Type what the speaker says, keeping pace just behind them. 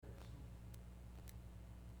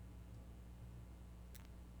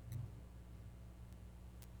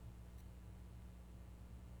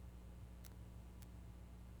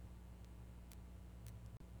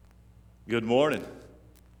Good morning.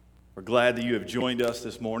 We're glad that you have joined us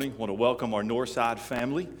this morning. I want to welcome our Northside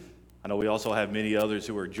family. I know we also have many others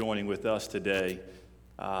who are joining with us today.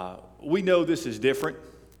 We know this is different.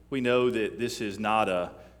 We know that this is not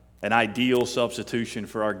an ideal substitution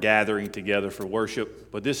for our gathering together for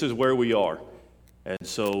worship, but this is where we are. And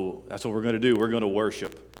so that's what we're going to do. We're going to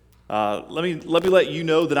worship. Let me let you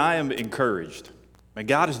know that I am encouraged. And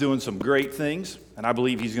God is doing some great things, and I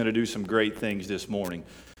believe He's going to do some great things this morning.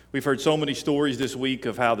 We've heard so many stories this week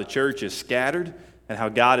of how the church is scattered and how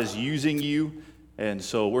God is using you. And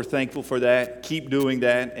so we're thankful for that. Keep doing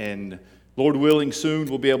that. And Lord willing, soon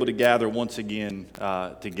we'll be able to gather once again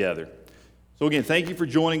together. So again, thank you for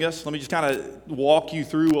joining us. Let me just kind of walk you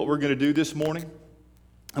through what we're going to do this morning.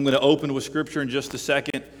 I'm going to open with Scripture in just a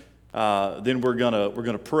second. Then we're going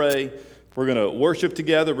to pray. We're going to worship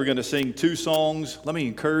together. We're going to sing 2 songs. Let me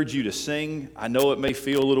encourage you to sing. I know it may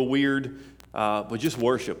feel a little weird. But just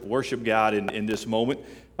worship God in this moment.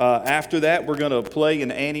 After that, we're going to play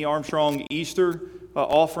an Annie Armstrong Easter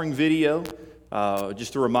offering video.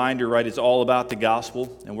 Just a reminder, right, it's all about the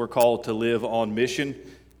gospel, and we're called to live on mission.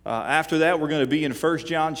 After that, we're going to be in 1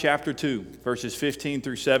 John chapter 2, verses 15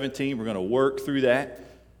 through 17. We're going to work through that.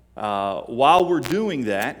 While we're doing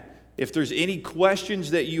that, if there's any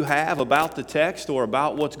questions that you have about the text or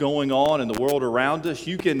about what's going on in the world around us,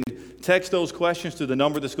 you can text those questions to the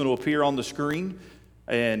number that's going to appear on the screen.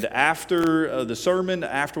 And after the sermon,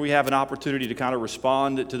 after we have an opportunity to kind of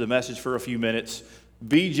respond to the message for a few minutes,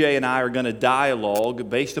 BJ and I are going to dialogue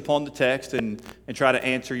based upon the text and try to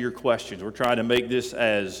answer your questions. We're trying to make this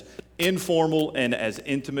as informal and as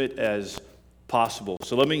intimate as possible.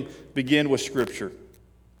 So let me begin with Scripture.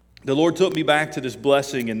 The Lord took me back to this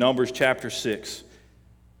blessing in Numbers chapter 6. It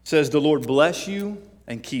says, "The Lord bless you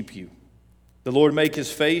and keep you. The Lord make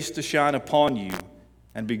His face to shine upon you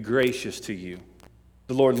and be gracious to you.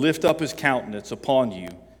 The Lord lift up His countenance upon you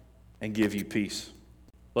and give you peace."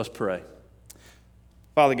 Let's pray.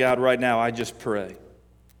 Father God, right now I just pray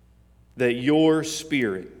that your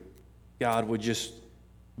Spirit, God, would just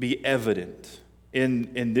be evident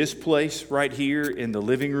in this place right here, in the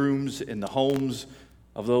living rooms, in the homes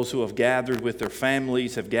of those who have gathered with their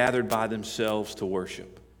families, have gathered by themselves to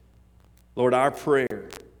worship. Lord, our prayer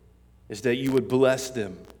is that you would bless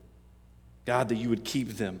them. God, that you would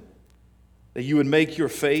keep them. That you would make your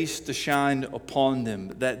face to shine upon them.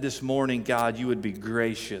 That this morning, God, you would be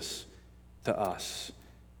gracious to us.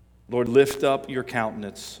 Lord, lift up your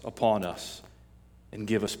countenance upon us and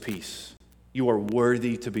give us peace. You are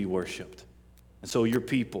worthy to be worshiped. And so your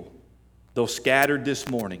people, though scattered this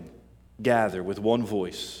morning, gather with one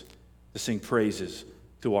voice to sing praises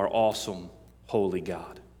to our awesome, holy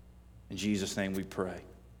God. In Jesus' name we pray.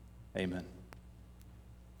 Amen.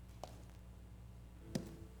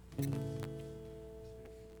 We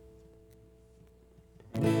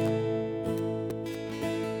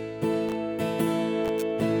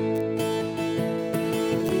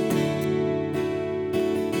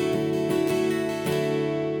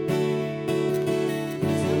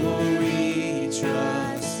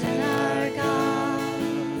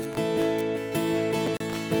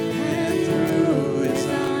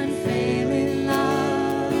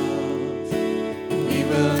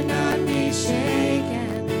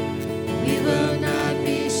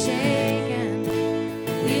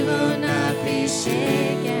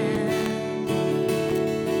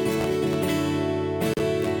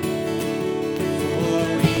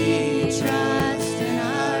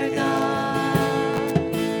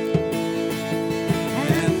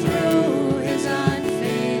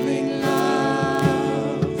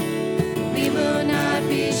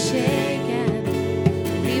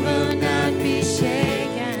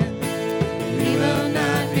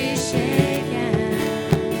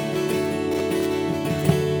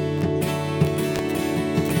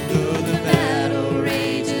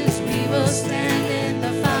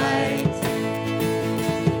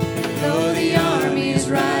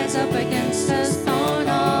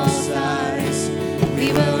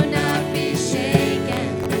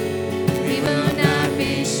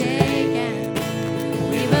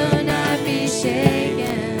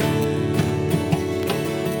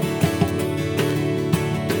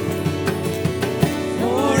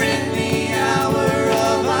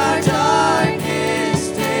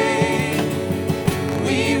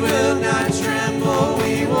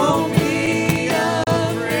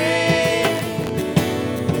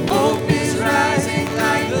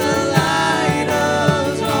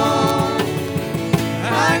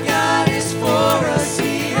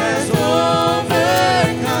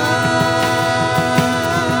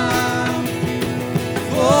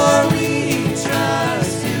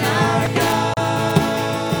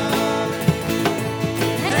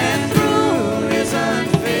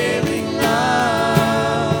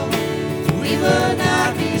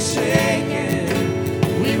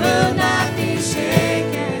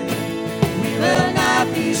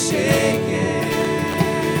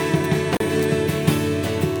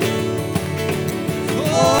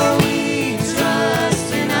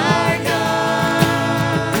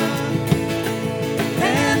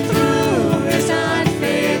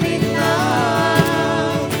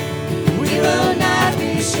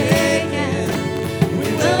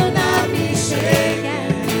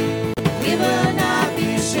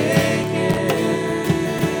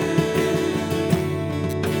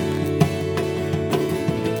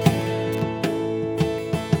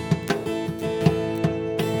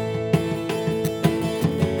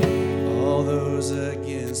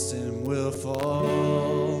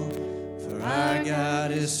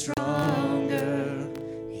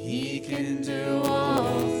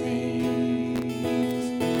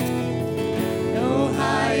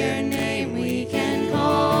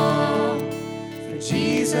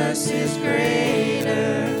Jesus is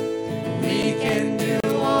greater. We can do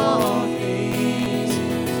all things.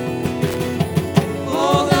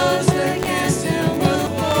 All those that cast him will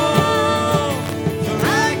fall. For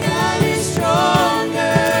our God is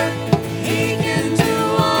stronger. He can do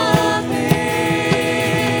all things.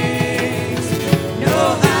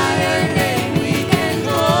 No higher name we can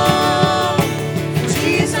call.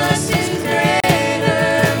 Jesus is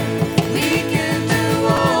greater. We can do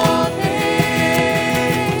all things.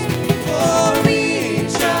 For we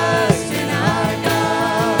trust in our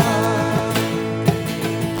God.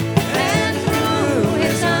 And through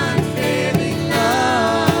his unfailing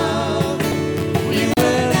love, we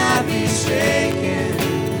will not be shaken.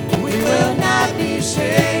 We will not be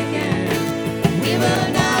shaken. We will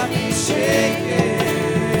not be shaken.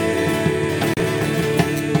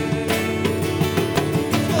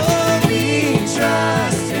 For we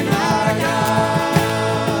trust in our God.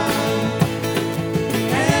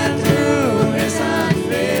 And through his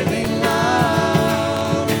unfailing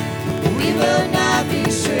love, we will not be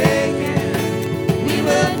shaken. We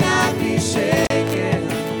will not be shaken.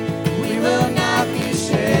 We will not be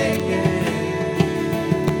shaken.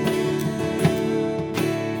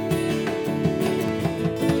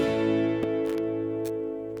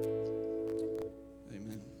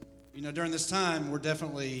 Amen. You know, during this time, we're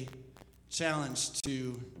definitely challenged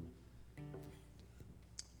to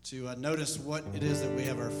notice what it is that we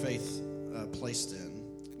have our faith placed in,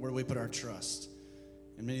 where we put our trust.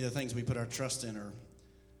 And many of the things we put our trust in are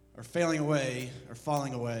failing away, or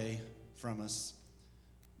falling away from us.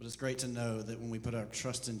 But it's great to know that when we put our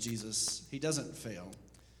trust in Jesus, he doesn't fail.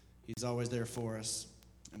 He's always there for us,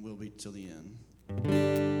 and will be till the end.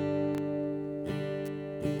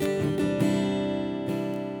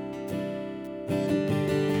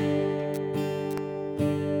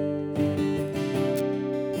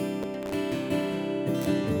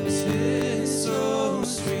 Tis so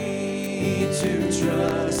sweet to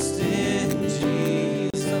trust in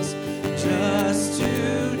Jesus, just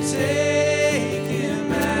to take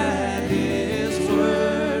him at his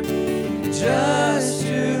word, just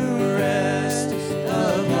to rest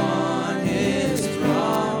upon his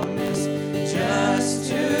promise.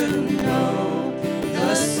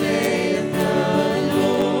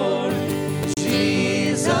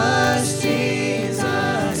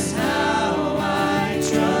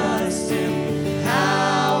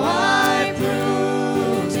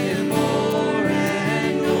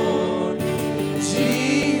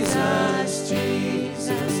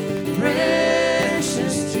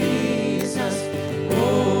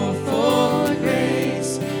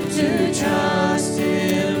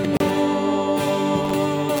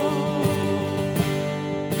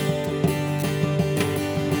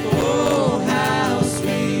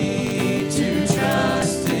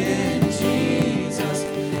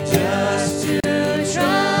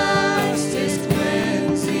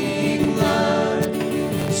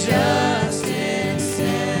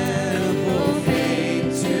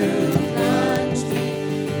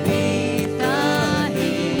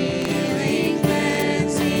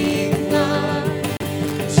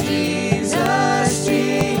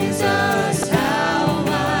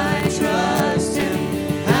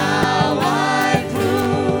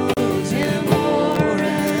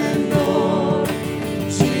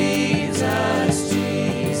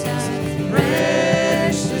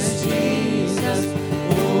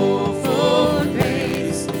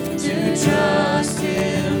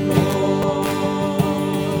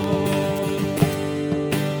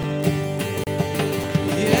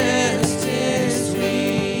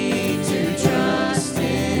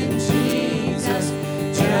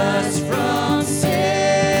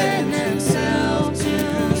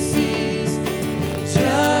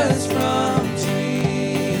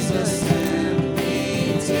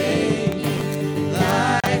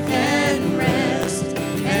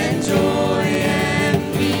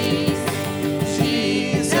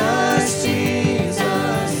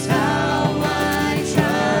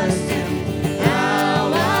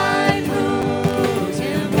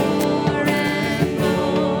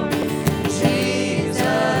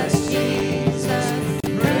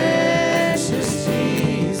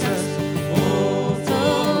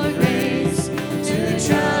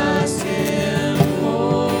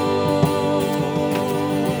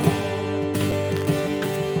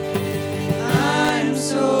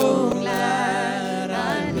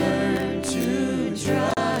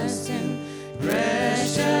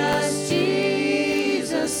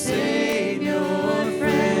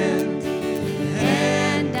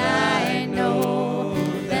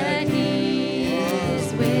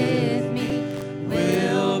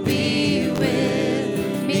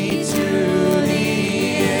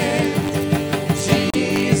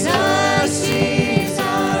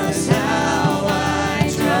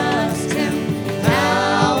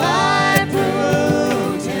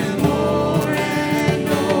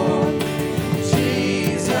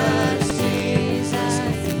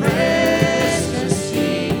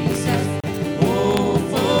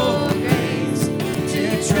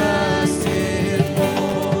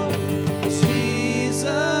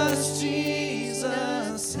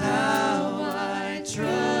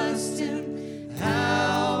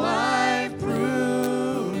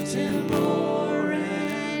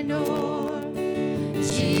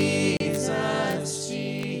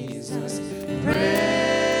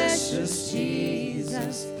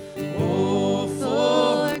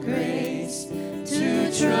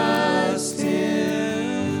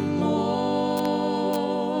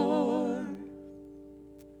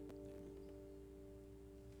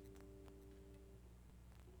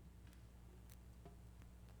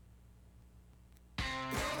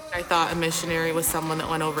 I thought a missionary was someone that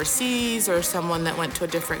went overseas or someone that went to a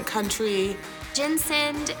different country.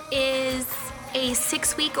 GenSend is a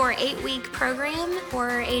 6-week or 8-week program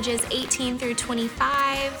for ages 18 through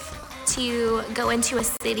 25 to go into a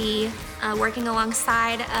city working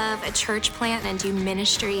alongside of a church plant and do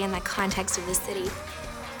ministry in the context of the city.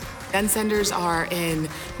 GenSenders are in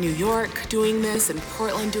New York doing this, in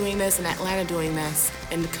Portland doing this, in Atlanta doing this,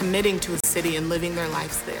 and committing to a city and living their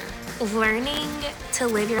lives there. Learning to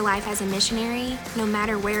live your life as a missionary, no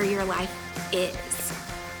matter where your life is.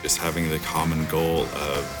 Just having the common goal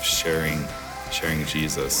of sharing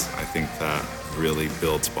Jesus, I think that really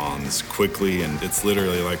builds bonds quickly, and it's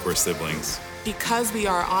literally like we're siblings. Because we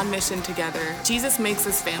are on mission together, Jesus makes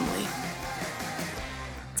us family.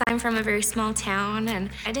 I'm from a very small town, and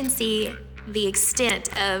I didn't see the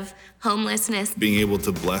extent of homelessness. Being able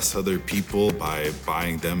to bless other people by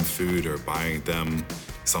buying them food or buying them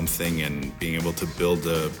something and being able to build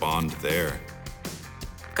a bond there.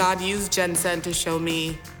 God used GenSend to show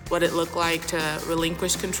me what it looked like to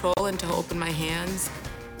relinquish control and to open my hands.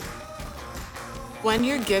 When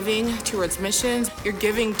you're giving towards missions, you're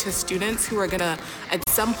giving to students who are gonna at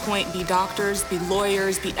some point be doctors, be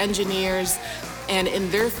lawyers, be engineers, and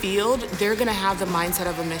in their field, they're gonna have the mindset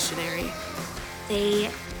of a missionary.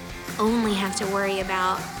 They only have to worry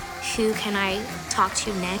about who can I talk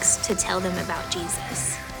to next to tell them about Jesus.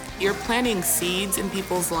 You're planting seeds in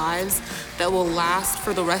people's lives that will last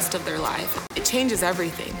for the rest of their life. It changes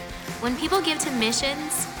everything. When people give to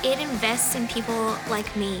missions, it invests in people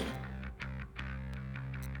like me.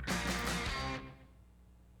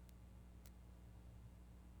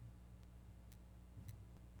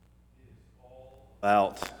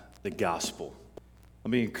 About the gospel.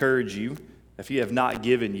 Let me encourage you, if you have not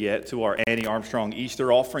given yet to our Annie Armstrong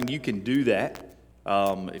Easter offering, you can do that.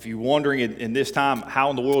 If you're wondering in this time,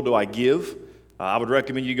 how in the world do I give? I would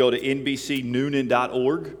recommend you go to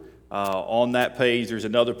nbcnoonan.org. On that page, there's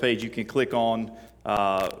another page you can click on,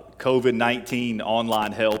 COVID-19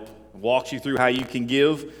 online help. It walks you through how you can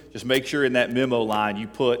give. Just make sure in that memo line you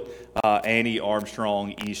put Annie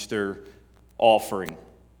Armstrong Easter offering.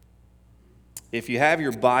 If you have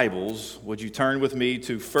your Bibles, would you turn with me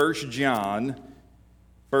to 1 John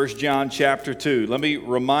chapter 2. Let me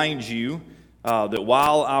remind you that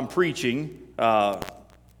while I'm preaching,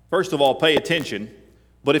 first of all, pay attention.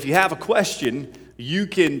 But if you have a question, you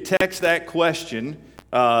can text that question.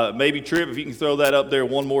 Maybe Tripp, if you can throw that up there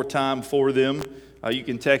one more time for them. You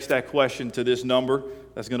can text that question to this number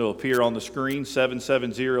that's going to appear on the screen,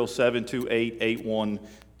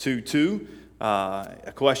 770-728-8122.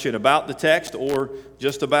 A question about the text or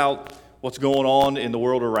just about what's going on in the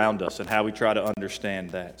world around us and how we try to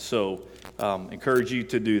understand that. So encourage you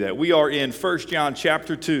to do that. We are in 1 John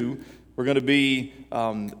chapter 2. We're going to be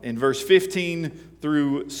in verse 15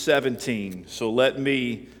 through 17. So let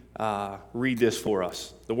me read this for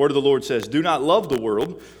us. The word of the Lord says, "Do not love the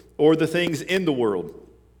world or the things in the world.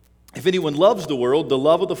 If anyone loves the world, the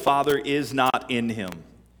love of the Father is not in him.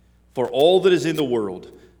 For all that is in the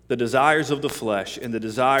world, the desires of the flesh and the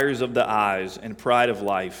desires of the eyes and pride of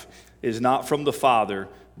life is not from the Father,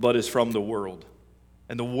 but is from the world.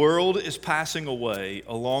 And the world is passing away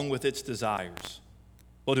along with its desires.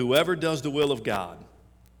 But whoever does the will of God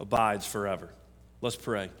abides forever." Let's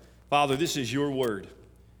pray. Father, this is your word,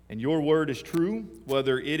 and your word is true,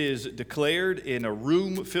 whether it is declared in a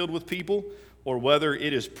room filled with people or whether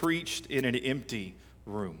it is preached in an empty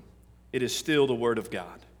room. It is still the word of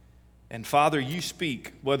God. And Father, you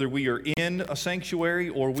speak whether we are in a sanctuary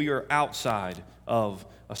or we are outside of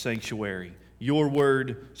a sanctuary. Your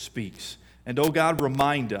word speaks. And oh God,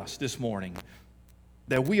 remind us this morning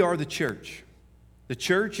that we are the church. The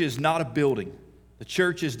church is not a building. The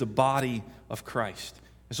church is the body of Christ.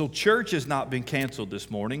 And so church has not been canceled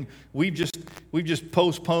this morning. We've just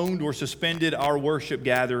postponed or suspended our worship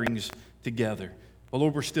gatherings together. But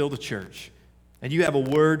Lord, we're still the church. And you have a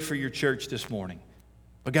word for your church this morning.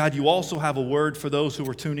 But God, you also have a word for those who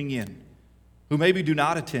are tuning in, who maybe do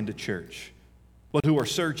not attend a church, but who are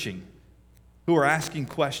searching, who are asking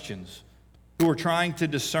questions, who are trying to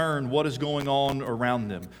discern what is going on around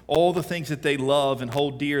them. All the things that they love and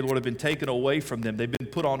hold dear, Lord, have been taken away from them. They've been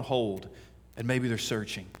put on hold, and maybe they're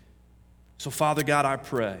searching. So, Father God, I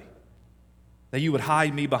pray that you would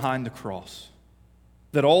hide me behind the cross,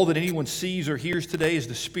 that all that anyone sees or hears today is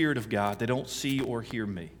the Spirit of God. They don't see or hear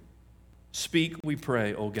me. Speak, we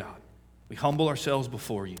pray, oh God. We humble ourselves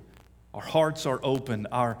before you. Our hearts are open.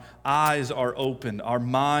 Our eyes are open. Our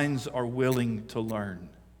minds are willing to learn.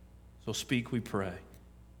 So speak, we pray.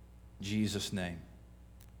 In Jesus' name,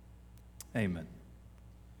 amen.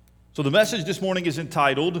 So the message this morning is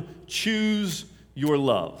entitled, Choose your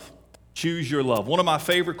love. Choose your love. One of my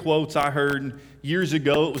favorite quotes I heard years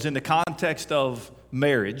ago, it was in the context of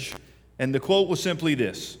marriage, and the quote was simply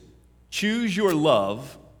this: choose your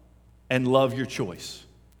love and love your choice.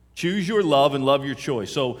 Choose your love and love your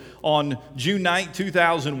choice. So on June 9th,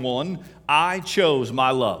 2001, I chose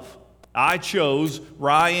my love. I chose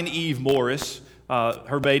Ryan Eve Morris,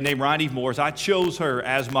 her maiden name Ryan Eve Morris. I chose her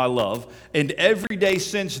as my love. And every day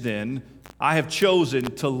since then, I have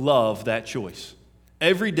chosen to love that choice.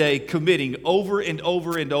 Every day committing over and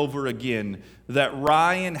over and over again that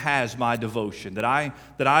Ryan has my devotion, that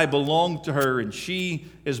I belong to her and she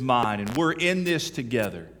is mine, and we're in this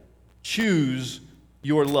together. Choose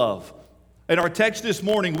your love. In our text this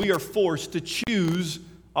morning, we are forced to choose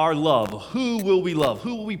our love. Who will we love?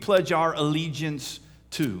 Who will we pledge our allegiance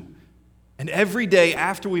to? And every day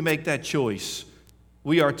after we make that choice,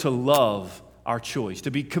 we are to love our choice, to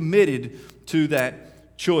be committed to that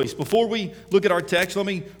choice. Before we look at our text, let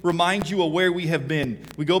me remind you of where we have been.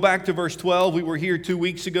 We go back to verse 12. We were here 2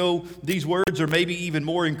 weeks ago. These words are maybe even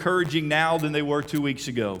more encouraging now than they were 2 weeks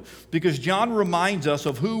ago, because John reminds us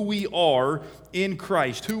of who we are in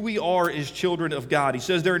Christ, who we are as children of God. He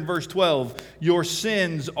says there in verse 12, your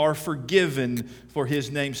sins are forgiven for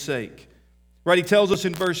his name's sake. Right, he tells us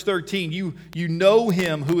in verse 13, you know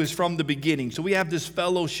him who is from the beginning. So we have this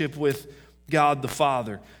fellowship with God the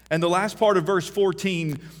Father. And the last part of verse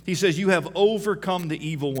 14, he says, you have overcome the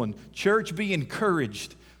evil one. Church, be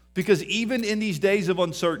encouraged, because even in these days of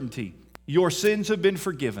uncertainty, your sins have been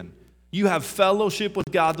forgiven. You have fellowship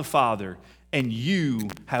with God the Father, and you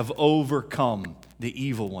have overcome the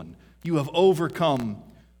evil one. You have overcome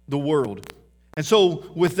the world. And so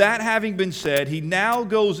with that having been said, he now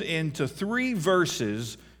goes into 3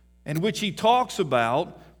 verses in which he talks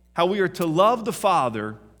about how we are to love the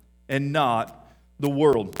Father and not the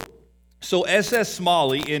world. So S.S.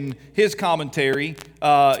 Smalley, in his commentary,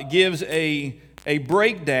 gives a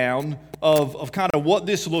breakdown of kind of what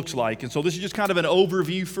this looks like. And so this is just kind of an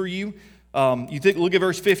overview for you. Look at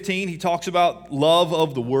verse 15. He talks about love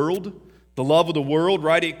of the world. The love of the world,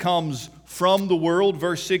 right? It comes from the world.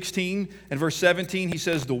 Verse 16 and verse 17, he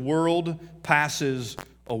says, the world passes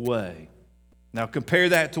away. Now compare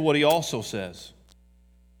that to what he also says.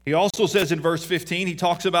 He also says in verse 15, he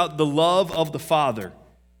talks about the love of the Father.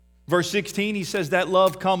 Verse 16, he says that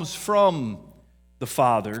love comes from the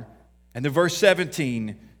Father. And then verse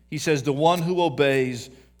 17, he says the one who obeys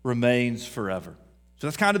remains forever. So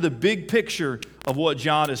that's kind of the big picture of what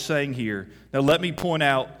John is saying here. Now let me point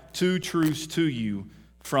out 2 truths to you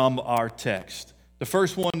from our text. The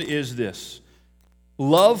first one is this: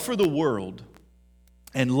 love for the world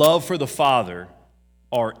and love for the Father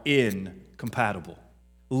are incompatible.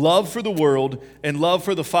 Love for the world and love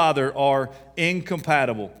for the Father are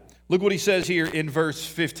incompatible. Look what he says here in verse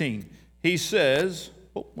 15. He says,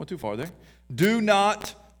 went too far there. Do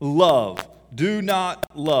not love. Do not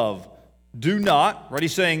love. Do not, right?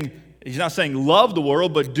 He's not saying love the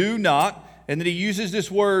world, but do not. And then he uses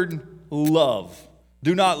this word love.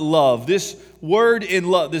 Do not love. This word in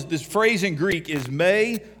love, this phrase in Greek is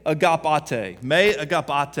me agapate. Me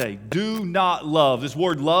agapate. Do not love. This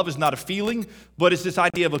word love is not a feeling, but it's this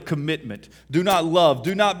idea of a commitment. Do not love.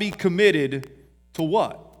 Do not be committed to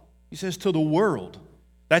what? He says to the world.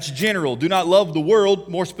 That's general. Do not love the world,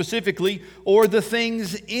 more specifically, or the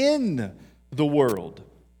things in the world.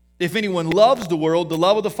 If anyone loves the world, the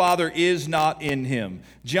love of the Father is not in him.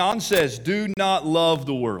 John says, do not love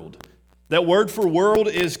the world. That word for world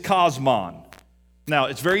is cosmon. Now,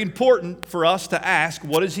 it's very important for us to ask,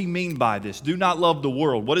 what does he mean by this? Do not love the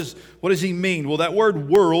world. What does he mean? Well, that word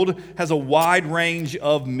world has a wide range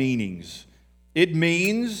of meanings. It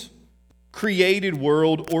means created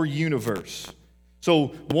world or universe. So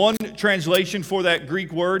one translation for that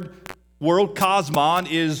Greek word, world, cosmon,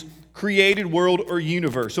 is created world or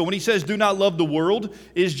universe. So when he says do not love the world,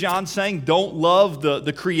 is John saying don't love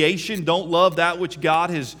the creation, don't love that which God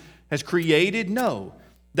has created? No.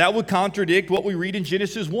 That would contradict what we read in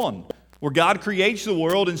Genesis 1, where God creates the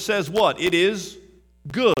world and says what? It is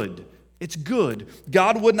good. It's good.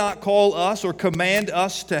 God would not call us or command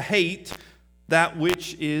us to hate that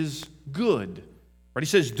which is good. Right? He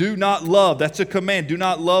says, do not love. That's a command. Do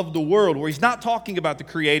not love the world, where he's not talking about the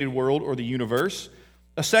created world or the universe.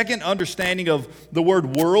 A second understanding of the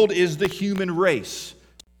word world is the human race.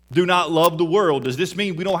 Do not love the world. Does this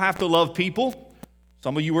mean we don't have to love people?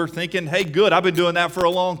 Some of you were thinking, hey, good, I've been doing that for a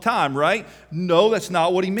long time, right? No, that's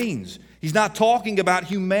not what he means. He's not talking about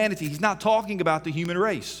humanity. He's not talking about the human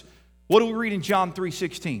race. What do we read in John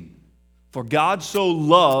 3:16? For God so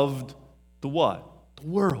loved the what? The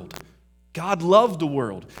world. God loved the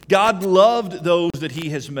world. God loved those that he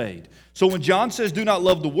has made. So when John says do not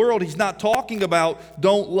love the world, he's not talking about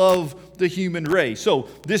don't love the human race. So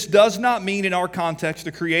this does not mean in our context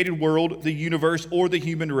the created world, the universe, or the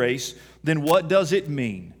human race. Then what does it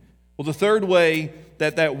mean? Well, the third way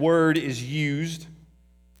that that word is used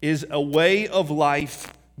is a way of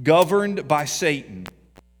life governed by Satan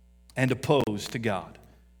and opposed to God.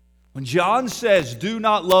 When John says, do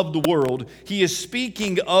not love the world, he is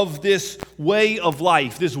speaking of this way of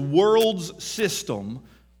life, this world's system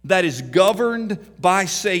that is governed by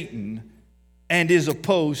Satan and is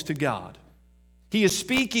opposed to God. He is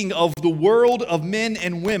speaking of the world of men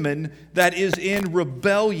and women that is in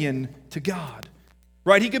rebellion to God.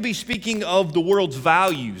 Right? He could be speaking of the world's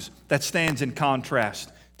values that stands in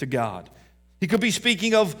contrast to God. He could be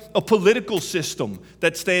speaking of a political system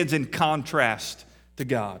that stands in contrast to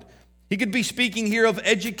God. He could be speaking here of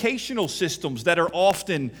educational systems that are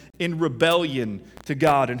often in rebellion to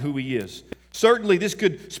God and who he is. Certainly, this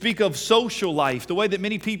could speak of social life, the way that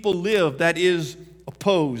many people live that is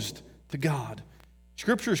opposed to God.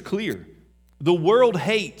 Scripture is clear. The world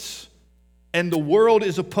hates and the world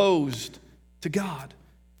is opposed to God.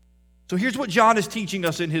 So here's what John is teaching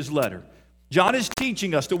us in his letter. John is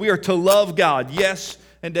teaching us that we are to love God, yes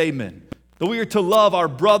and amen. That we are to love our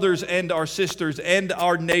brothers and our sisters and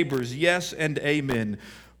our neighbors, yes and amen.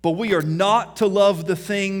 But we are not to love the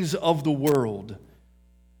things of the world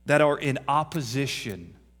that are in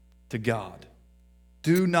opposition to God.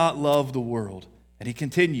 Do not love the world. And he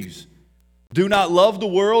continues, do not love the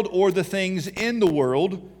world or the things in the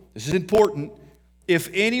world. This is important. If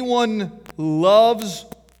anyone loves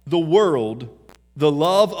the world, the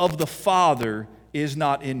love of the Father is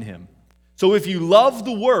not in him. So if you love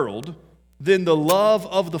the world, then the love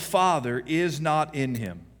of the Father is not in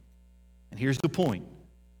him. And here's the point.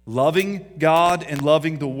 Loving God and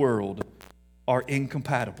loving the world are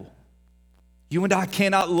incompatible. You and I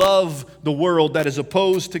cannot love the world that is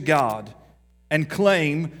opposed to God and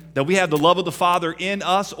claim that we have the love of the Father in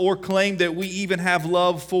us or claim that we even have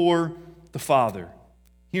love for the Father.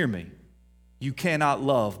 Hear me. You cannot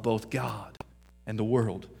love both God and the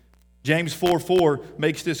world. James 4:4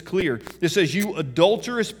 makes this clear. It says, you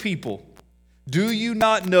adulterous people, do you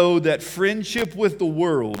not know that friendship with the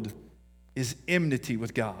world is enmity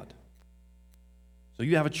with God? So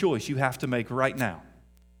you have a choice you have to make right now.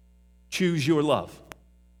 Choose your love.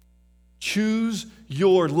 Choose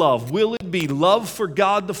your love. Will it be love for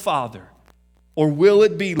God the Father, or will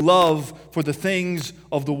it be love for the things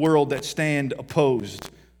of the world that stand opposed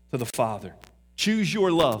to the Father? Choose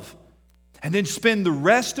your love. And then spend the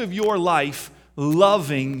rest of your life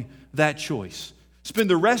loving that choice. Spend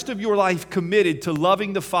the rest of your life committed to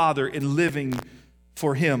loving the Father and living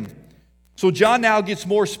for him. So John now gets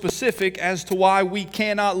more specific as to why we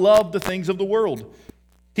cannot love the things of the world.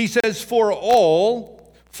 He says, for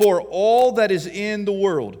all that is in the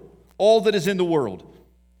world, all that is in the world.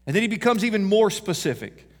 And then he becomes even more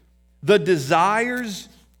specific. The desires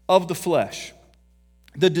of the flesh,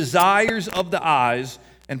 the desires of the eyes,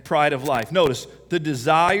 and pride of life. Notice, the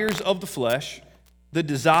desires of the flesh, the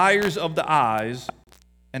desires of the eyes,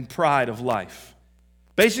 and pride of life.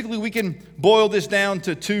 Basically, we can boil this down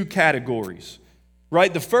to two categories,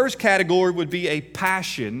 right? The first category would be a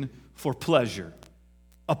passion for pleasure.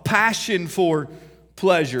 A passion for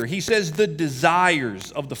pleasure. He says the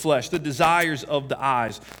desires of the flesh, the desires of the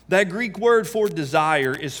eyes. That Greek word for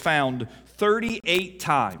desire is found 38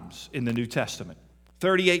 times in the New Testament.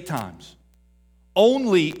 38 times.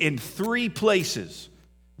 Only in 3 places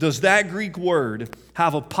does that Greek word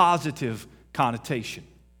have a positive connotation.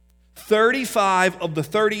 35 of the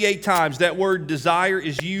 38 times that word desire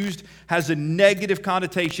is used has a negative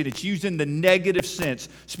connotation. It's used in the negative sense,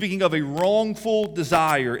 speaking of a wrongful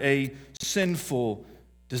desire, a sinful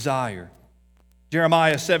desire.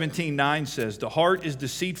 Jeremiah 17:9 says, the heart is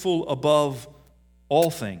deceitful above all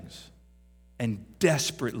things and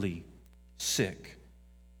desperately sick.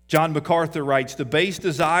 John MacArthur writes, the base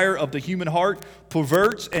desire of the human heart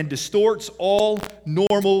perverts and distorts all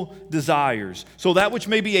normal desires. So that which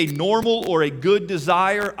may be a normal or a good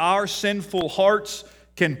desire, our sinful hearts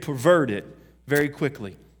can pervert it very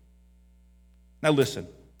quickly. Now listen,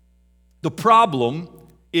 the problem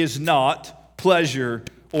is not pleasure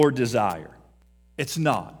or desire. It's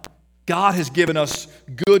not. God has given us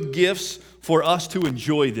good gifts for us to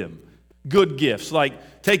enjoy them. Good gifts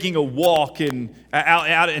like taking a walk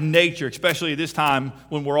out in nature, especially at this time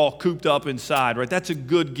when we're all cooped up inside, right? That's a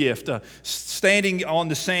good gift. Standing on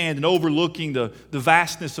the sand and overlooking the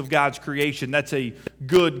vastness of God's creation, that's a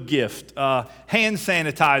good gift. Hand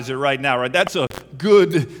sanitizer right now, right? That's a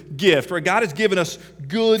good gift, right? God has given us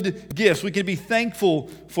good gifts. We can be thankful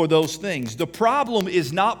for those things. The problem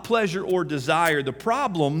is not pleasure or desire. The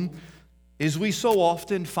problem is we so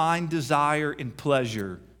often find desire and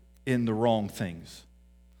pleasure in the wrong things.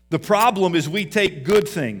 The problem is we take good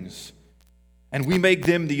things and we make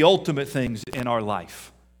them the ultimate things in our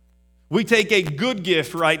life. We take a good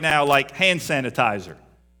gift right now like hand sanitizer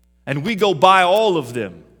and we go buy all of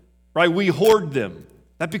them, right? We hoard them.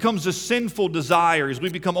 That becomes a sinful desire as we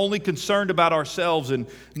become only concerned about ourselves and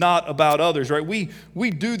not about others, right?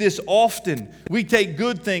 We do this often. We take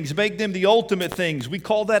good things, make them the ultimate things. We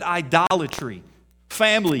call that idolatry.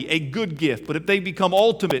 Family, a good gift, but if they become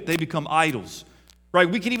ultimate, they become idols, right?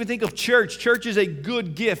 We can even think of church. Church is a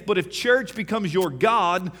good gift, but if church becomes your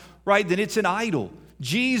God, right, then it's an idol.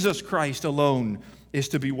 Jesus Christ alone is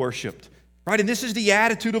to be worshiped, right? And this is the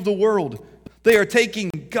attitude of the world. They are taking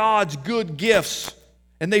God's good gifts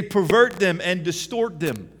and they pervert them and distort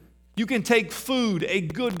them. You can take food, a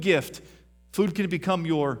good gift. Food can become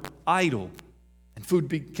your idol, and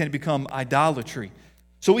food can become idolatry.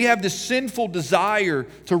 So we have this sinful desire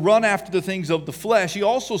to run after the things of the flesh. He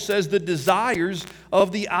also says the desires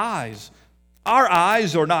of the eyes. Our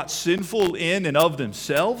eyes are not sinful in and of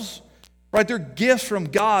themselves, right? They're gifts from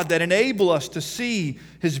God that enable us to see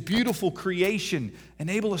His beautiful creation,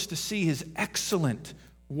 enable us to see His excellent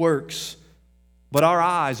works. But our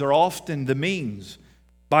eyes are often the means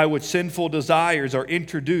by which sinful desires are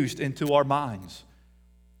introduced into our minds.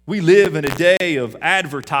 We live in a day of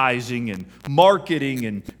advertising and marketing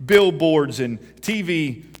and billboards and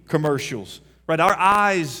TV commercials, right? Our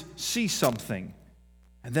eyes see something,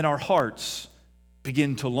 and then our hearts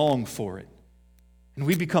begin to long for it. And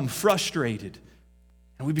we become frustrated,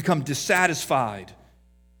 and we become dissatisfied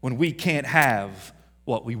when we can't have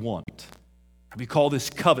what we want. We call this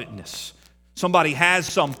covetousness. Somebody has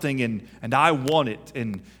something and I want it,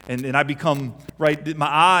 and I become, right, my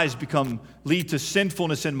eyes lead to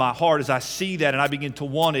sinfulness in my heart as I see that and I begin to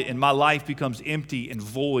want it, and my life becomes empty and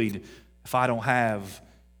void if I don't have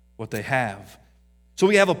what they have. So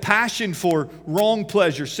we have a passion for wrong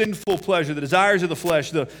pleasure, sinful pleasure, the desires of the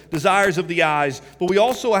flesh, the desires of the eyes, but we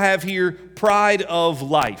also have here pride of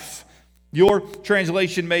life. Your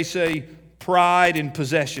translation may say pride in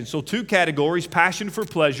possession. So two categories, passion for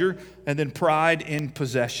pleasure and then pride in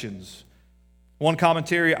possessions. One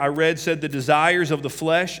commentary I read said the desires of the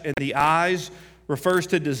flesh and the eyes refers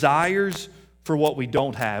to desires for what we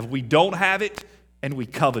don't have. We don't have it and we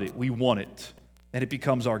covet it. We want it, and it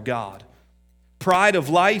becomes our God. Pride of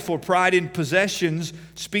life or pride in possessions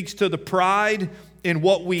speaks to the pride in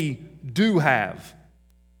what we do have.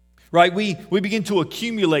 Right, we begin to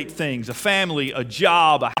accumulate things, a family, a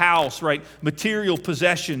job, a house, right, material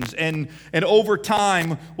possessions. And over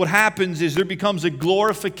time, what happens is there becomes a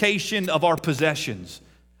glorification of our possessions.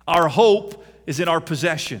 Our hope is in our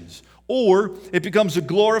possessions. Or it becomes a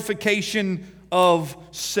glorification of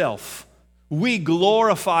self. We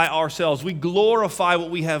glorify ourselves. We glorify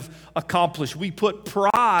what we have accomplished. We put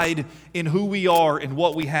pride in who we are and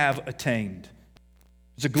what we have attained.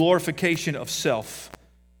 It's a glorification of self.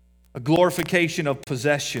 A glorification of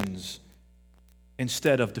possessions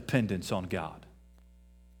instead of dependence on God.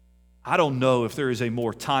 I don't know if there is a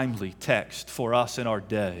more timely text for us in our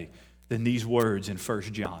day than these words in 1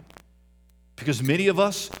 John. Because many of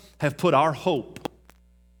us have put our hope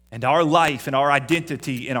and our life and our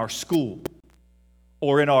identity in our school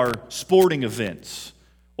or in our sporting events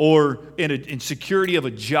or in security of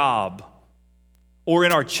a job or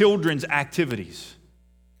in our children's activities.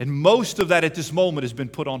 And most of that at this moment has been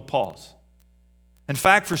put on pause. In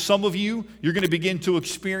fact, for some of you, you're going to begin to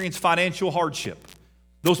experience financial hardship.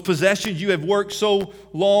 Those possessions you have worked so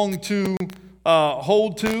long to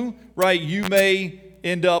hold to, right, you may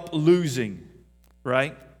end up losing,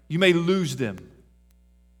 right? You may lose them.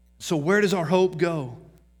 So where does our hope go?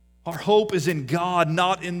 Our hope is in God,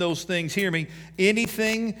 not in those things. Hear me.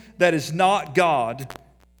 Anything that is not God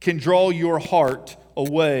can draw your heart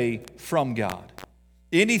away from God.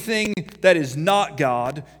 Anything that is not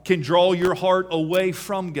God can draw your heart away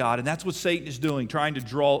from God. And that's what Satan is doing, trying to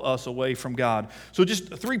draw us away from God. So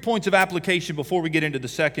just 3 points of application before we get into the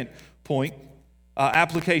second point.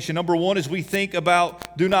 Application. Number one, as we think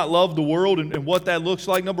about do not love the world and what that looks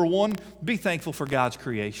like. Number one, be thankful for God's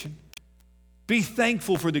creation. Be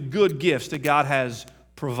thankful for the good gifts that God has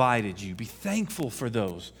provided you. Be thankful for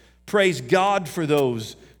those. Praise God for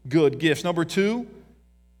those good gifts. Number two,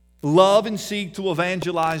 love and seek to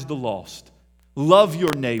evangelize the lost. Love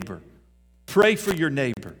your neighbor. Pray for your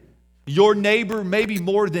neighbor. Your neighbor, maybe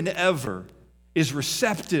more than ever, is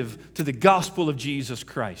receptive to the gospel of Jesus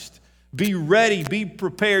Christ. Be ready, be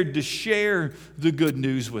prepared to share the good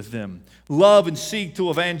news with them. Love and seek to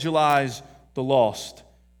evangelize the lost.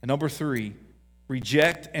 And number 3,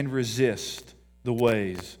 reject and resist the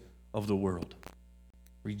ways of the world.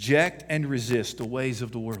 Reject and resist the ways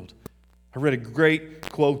of the world. I read a great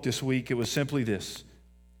quote this week. It was simply this: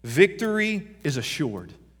 victory is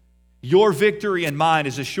assured. Your victory and mine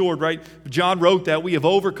is assured, right? John wrote that we have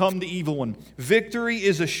overcome the evil one. Victory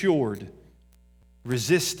is assured.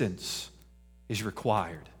 Resistance is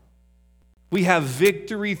required. We have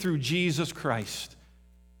victory through Jesus Christ.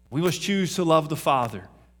 We must choose to love the Father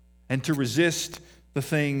and to resist the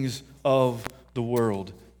things of the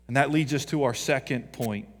world. And that leads us to our second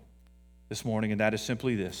point this morning, and that is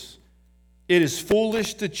simply this: it is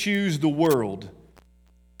foolish to choose the world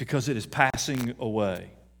because it is passing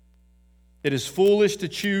away. It is foolish to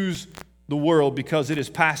choose the world because it is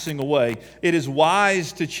passing away. It is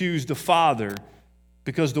wise to choose the Father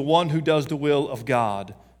because the one who does the will of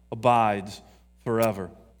God abides forever.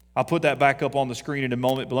 I'll put that back up on the screen in a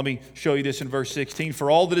moment, but let me show you this in verse 16.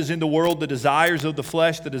 For all that is in the world, the desires of the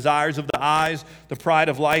flesh, the desires of the eyes, the pride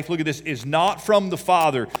of life, look at this, is not from the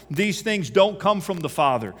Father. These things don't come from the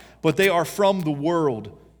Father, but they are from the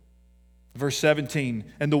world. Verse 17,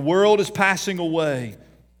 and the world is passing away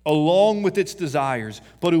along with its desires,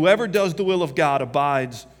 but whoever does the will of God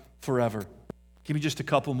abides forever. Give me just a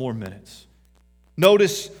couple more minutes.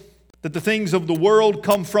 Notice that the things of the world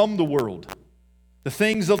come from the world. The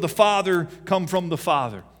things of the Father come from the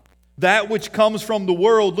Father. That which comes from the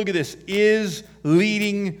world, look at this, is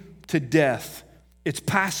leading to death. It's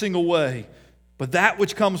passing away. But that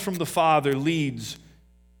which comes from the Father leads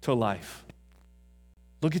to life.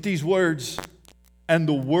 Look at these words. And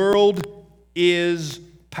the world is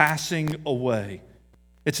passing away.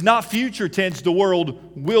 It's not future tense, the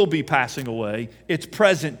world will be passing away. It's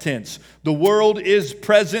present tense. The world is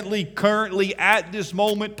presently, currently, at this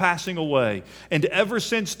moment passing away. And ever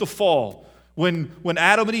since the fall, when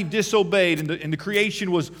Adam and Eve disobeyed and the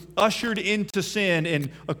creation was ushered into sin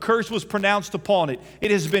and a curse was pronounced upon it,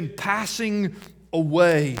 it has been passing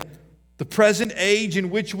away. The present age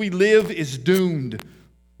in which we live is doomed.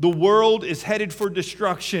 The world is headed for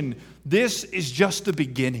destruction. This is just the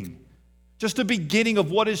beginning. Just the beginning of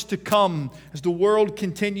what is to come as the world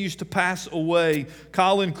continues to pass away.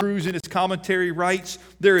 Colin Cruz in his commentary writes,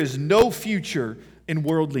 there is no future in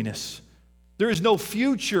worldliness. There is no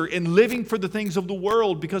future in living for the things of the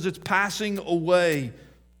world because it's passing away.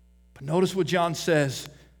 But notice what John says,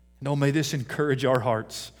 and oh, may this encourage our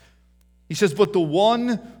hearts. He says, but the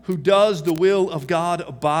one who does the will of God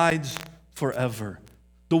abides forever.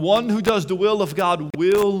 The one who does the will of God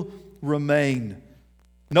will remain.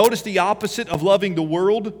 Notice the opposite of loving the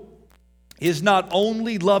world is not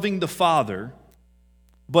only loving the Father,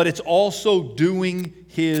 but it's also doing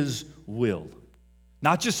His will.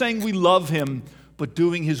 Not just saying we love Him, but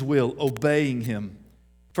doing His will, obeying Him.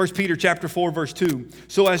 1 Peter chapter 4, verse 2,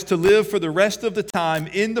 so as to live for the rest of the time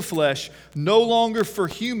in the flesh, no longer for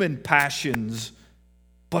human passions,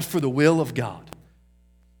 but for the will of God.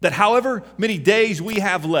 That however many days we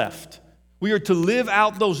have left, we are to live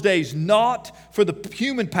out those days not for the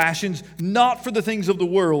human passions, not for the things of the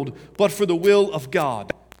world, but for the will of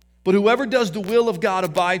God. But whoever does the will of God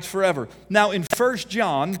abides forever. Now in 1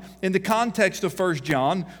 John, in the context of 1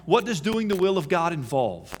 John, what does doing the will of God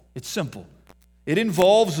involve? It's simple. It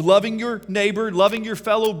involves loving your neighbor, loving your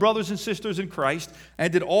fellow brothers and sisters in Christ,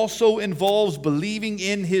 and it also involves believing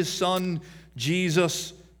in His Son,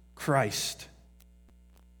 Jesus Christ.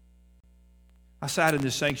 I sat in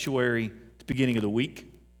this sanctuary at the beginning of the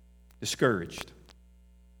week, discouraged.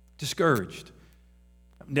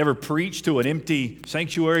 I've never preached to an empty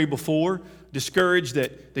sanctuary before, discouraged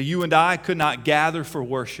that you and I could not gather for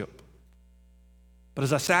worship. But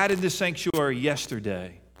as I sat in this sanctuary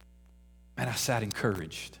yesterday, man, I sat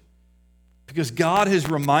encouraged. Because God has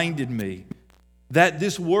reminded me that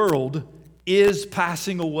this world is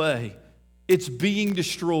passing away. It's being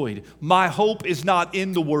destroyed. My hope is not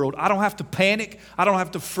in the world. I don't have to panic. I don't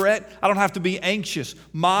have to fret. I don't have to be anxious.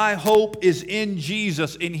 My hope is in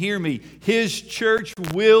Jesus. And hear me, His church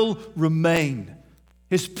will remain.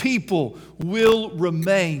 His people will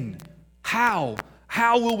remain. How?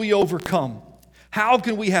 How will we overcome? How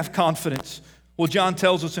can we have confidence? Well, John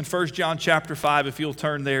tells us in 1 John chapter 5, if you'll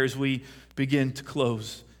turn there as we begin to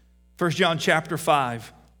close. 1 John chapter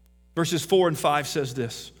 5, verses 4 and 5 says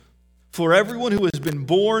this. For everyone who has been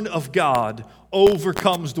born of God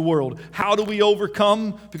overcomes the world. How do we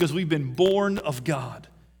overcome? Because we've been born of God.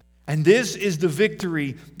 And this is the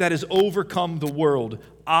victory that has overcome the world,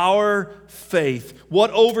 our faith.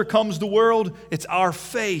 What overcomes the world? It's our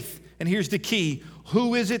faith. And here's the key.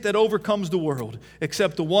 Who is it that overcomes the world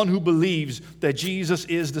except the one who believes that Jesus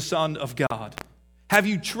is the Son of God? Have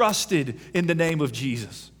you trusted in the name of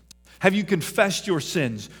Jesus? Have you confessed your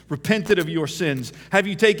sins, repented of your sins? Have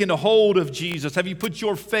you taken a hold of Jesus? Have you put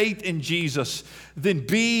your faith in Jesus? Then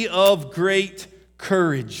be of great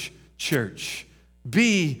courage, church.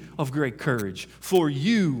 Be of great courage, for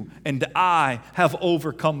you and I have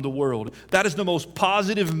overcome the world. That is the most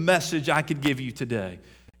positive message I could give you today.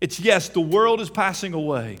 It's yes, the world is passing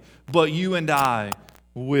away, but you and I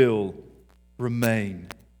will remain.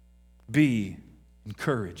 Be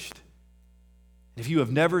encouraged. If you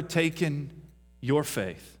have never taken your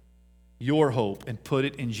faith, your hope, and put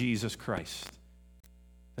it in Jesus Christ,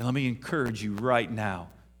 then let me encourage you right now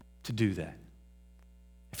to do that.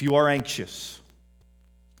 If you are anxious,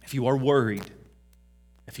 if you are worried,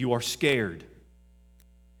 if you are scared,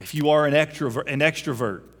 if you are an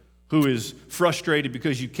extrovert who is frustrated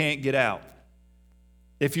because you can't get out,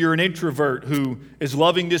 if you're an introvert who is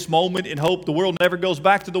loving this moment and hope the world never goes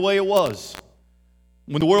back to the way it was,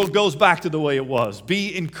 when the world goes back to the way it was,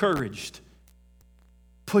 be encouraged.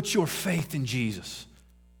 Put your faith in Jesus.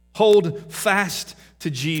 Hold fast to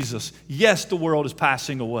Jesus. Yes, the world is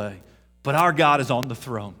passing away, but our God is on the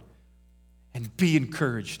throne. And be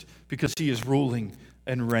encouraged because He is ruling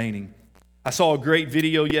and reigning. I saw a great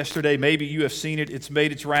video yesterday. Maybe you have seen it. It's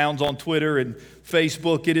made its rounds on Twitter and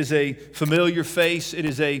Facebook. It is a familiar face. It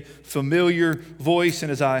is a familiar voice.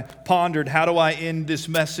 And as I pondered, how do I end this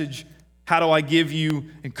message? How do I give you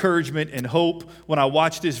encouragement and hope? When I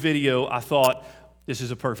watched this video, I thought, this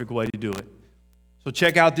is a perfect way to do it. So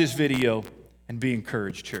check out this video and be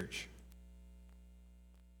encouraged, church.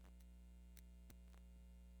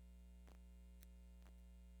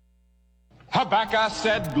 Habakkuk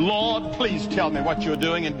said, Lord, please tell me what you're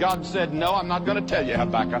doing. And God said, no, I'm not going to tell you,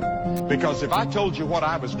 Habakkuk, because if I told you what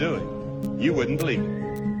I was doing, you wouldn't believe it.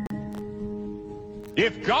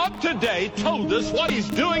 If God today told us what He's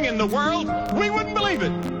doing in the world, we wouldn't believe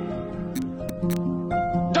it.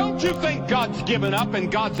 Don't you think God's given up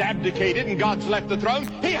and God's abdicated and God's left the throne?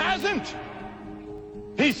 He hasn't.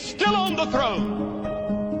 He's still on the throne.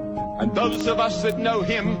 And those of us that know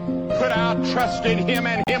Him put our trust in Him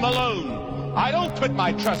and Him alone. I don't put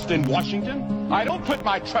my trust in Washington. I don't put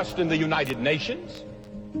my trust in the United Nations.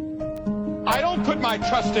 I don't put my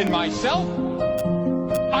trust in myself.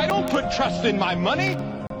 I don't put trust in my money.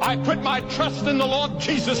 I put my trust in the Lord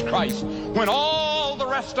Jesus Christ. When all the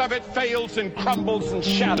rest of it fails and crumbles and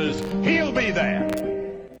shatters, He'll be there.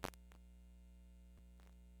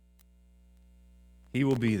 He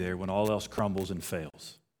will be there when all else crumbles and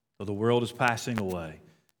fails. Though the world is passing away,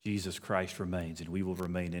 Jesus Christ remains, and we will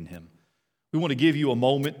remain in Him. We want to give you a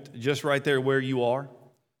moment just right there where you are,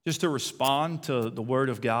 just to respond to the Word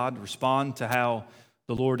of God, respond to how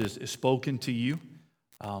the Lord is spoken to you.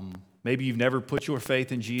 Maybe you've never put your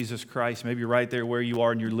faith in Jesus Christ. Maybe you're right there where you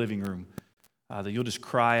are in your living room, that you'll just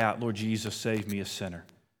cry out, Lord Jesus, save me, a sinner.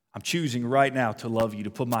 I'm choosing right now to love you,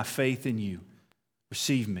 to put my faith in you.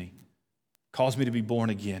 Receive me. Cause me to be born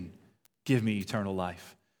again. Give me eternal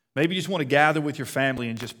life. Maybe you just want to gather with your family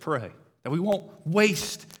and just pray. That we won't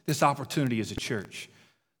waste this opportunity as a church.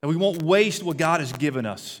 That we won't waste what God has given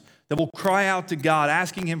us. That we'll cry out to God,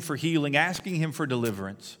 asking Him for healing, asking Him for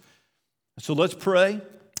deliverance. So let's pray.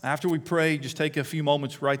 After we pray, just take a few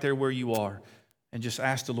moments right there where you are and just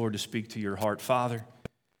ask the Lord to speak to your heart. Father,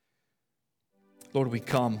 Lord, we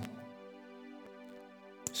come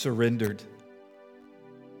surrendered.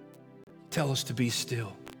 Tell us to be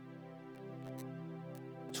still.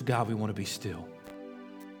 So God, we want to be still.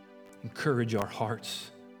 Encourage our hearts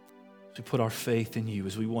as we put our faith in you,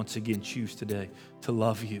 as we once again choose today to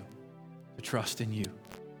love you, to trust in you.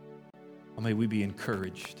 Oh, may we be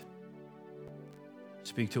encouraged.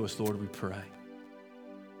 Speak to us, Lord, we pray.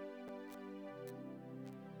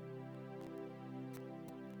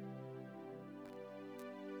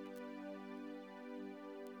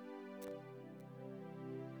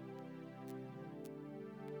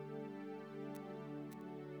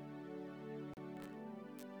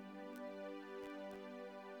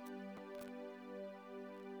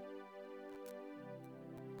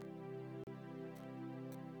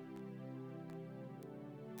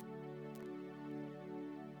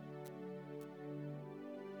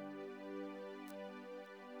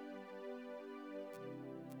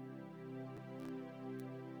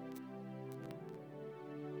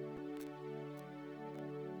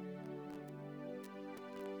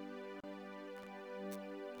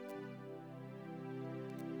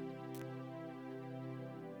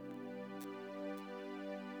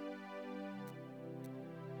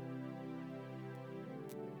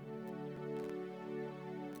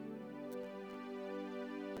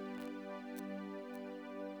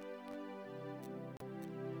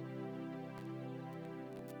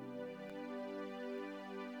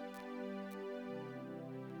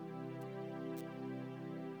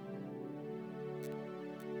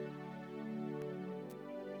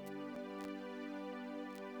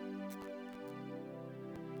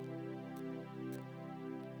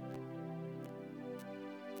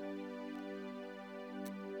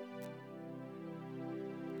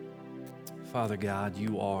 Father God,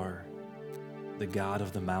 you are the God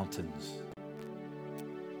of the mountains.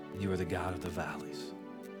 You are the God of the valleys.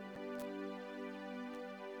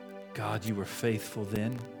 God, you were faithful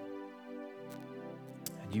then,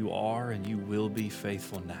 and you are and you will be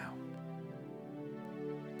faithful now.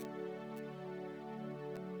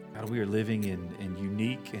 God, we are living in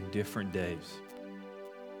unique and different days.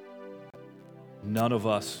 None of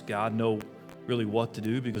us, God, know really what to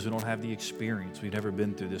do because we don't have the experience. We've never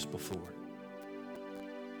been through this before.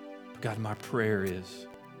 But God, my prayer is,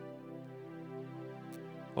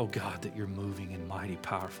 oh God, that you're moving in mighty,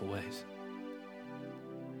 powerful ways.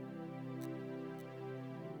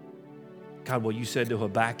 God, what you said to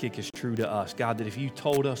Habakkuk is true to us. God, that if you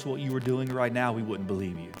told us what you were doing right now, we wouldn't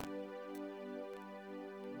believe you.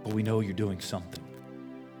 But we know you're doing something.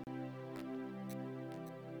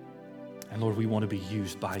 And Lord, we want to be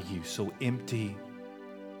used by you. So empty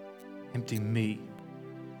me,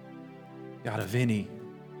 God, of any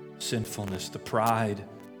sinfulness, the pride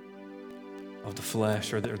of the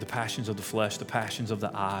flesh, or the passions of the flesh, the passions of the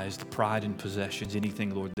eyes, the pride in possessions,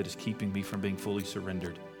 anything, Lord, that is keeping me from being fully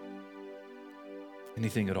surrendered.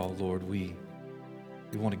 Anything at all, Lord, we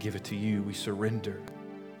want to give it to you. We surrender.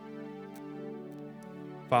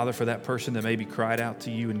 Father, for that person that maybe cried out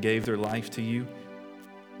to you and gave their life to you,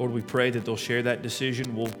 Lord, we pray that they'll share that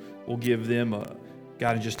decision. We'll give them,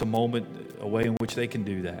 God, in just a moment, a way in which they can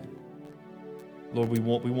do that. Lord, we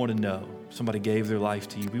want to know somebody gave their life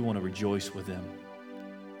to you. We want to rejoice with them.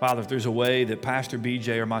 Father, if there's a way that Pastor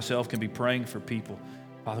BJ or myself can be praying for people,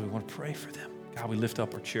 Father, we want to pray for them. God, we lift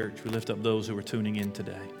up our church. We lift up those who are tuning in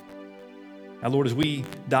today. Now, Lord, as we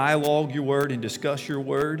dialogue your word and discuss your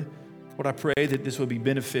word, Lord, I pray that this would be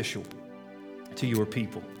beneficial to your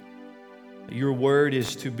people. Your word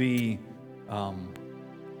is to be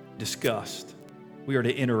discussed. We are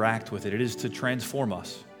to interact with it. It is to transform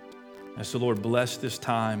us. And so, Lord, bless this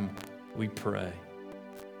time, we pray.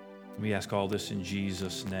 We ask all this in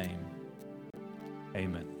Jesus' name.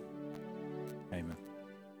 Amen. Amen.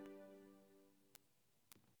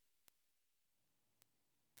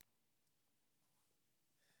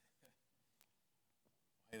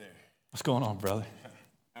 Hey there. What's going on, brother?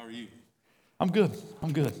 How are you? I'm good.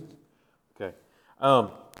 Okay.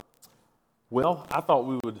 Well, I thought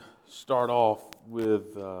we would start off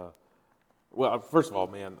with, well, first of all,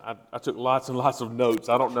 man, I took lots and lots of notes.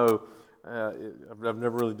 I don't know, I've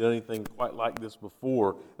never really done anything quite like this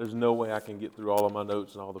before. There's no way I can get through all of my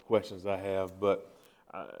notes and all the questions I have, but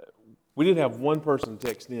we did have one person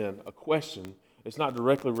text in a question. It's not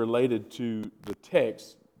directly related to the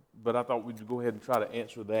text, but I thought we'd go ahead and try to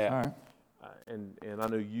answer that. All right. And I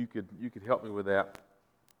know you could help me with that.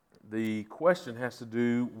 The question has to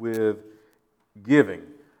do with giving.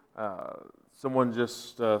 Someone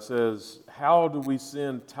just says, how do we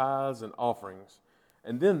send tithes and offerings?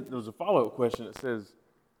 And then there was a follow-up question that says,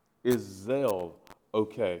 is Zelle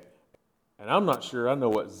okay? And I'm not sure I know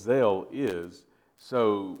what Zelle is,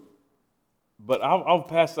 but I'll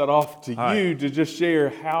pass that off to you to just share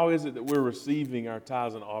how is it that we're receiving our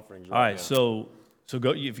tithes and offerings right now. All right, so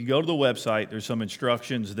go, if you go to the website, there's some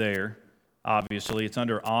instructions there. Obviously, it's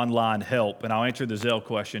under online help, and I'll answer the Zelle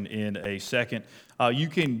question in a second. You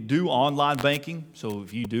can do online banking. So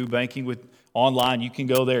if you do banking with online, you can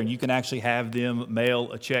go there and you can actually have them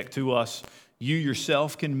mail a check to us. You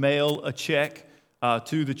yourself can mail a check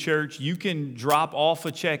to the church. You can drop off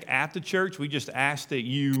a check at the church. We just ask that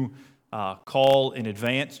you call in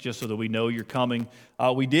advance just so that we know you're coming.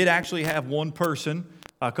 We did actually have one person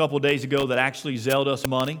a couple of days ago that actually Zelled us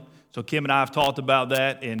money. So Kim and I have talked about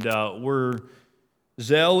that, and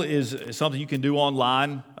Zelle is something you can do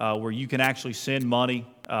online where you can actually send money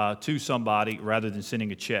to somebody rather than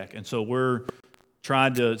sending a check. And so we're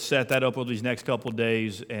trying to set that up over these next couple of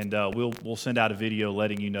days, and we'll send out a video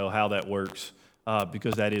letting you know how that works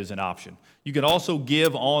because that is an option. You can also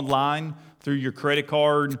give online through your credit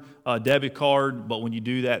card, debit card, but when you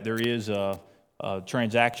do that, there is a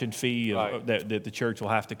transaction fee that the church will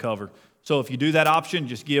have to cover. So if you do that option,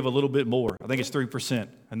 just give a little bit more. I think it's 3%,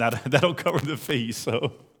 and that'll cover the fee.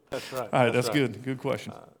 So that's right. All right, that's good. Good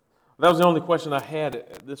question. That was the only question I had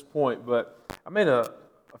at this point, but I made a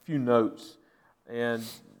few notes. And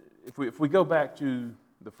if we go back to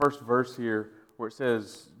the first verse here where it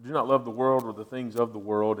says, do not love the world or the things of the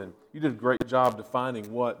world, and you did a great job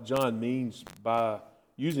defining what John means by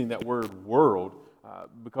using that word world,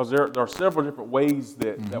 because there are several different ways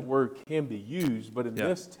that word can be used, but in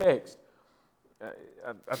this text,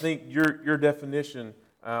 I think your definition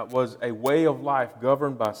was a way of life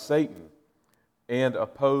governed by Satan and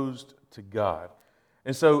opposed to God.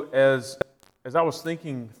 And so as I was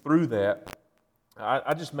thinking through that,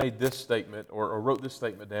 I just made this statement or wrote this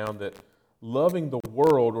statement down that loving the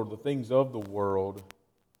world or the things of the world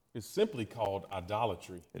is simply called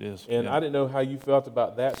idolatry. It is. And yeah. I didn't know how you felt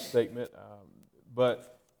about that statement,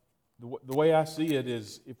 but the way I see it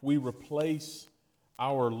is if we replace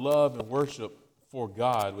our love and worship for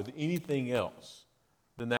God with anything else,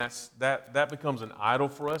 then that becomes an idol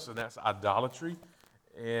for us, and that's idolatry.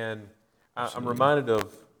 And I'm reminded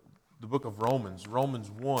of the book of Romans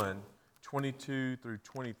 1, 22 through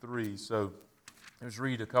 23. So let's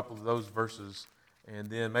read a couple of those verses, and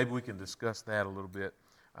then maybe we can discuss that a little bit.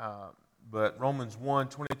 But Romans 1,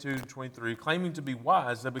 22 and 23, claiming to be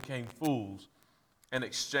wise, they became fools and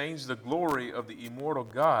exchanged the glory of the immortal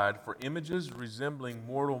God for images resembling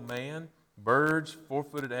mortal man, birds,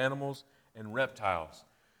 four-footed animals, and reptiles.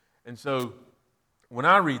 And so when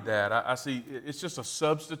I read that, I see it's just a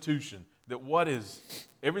substitution that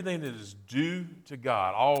everything that is due to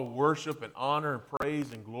God, all worship and honor and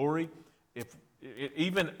praise and glory,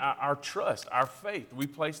 even our trust, our faith, we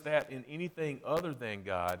place that in anything other than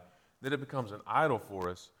God, that it becomes an idol for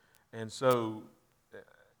us. And so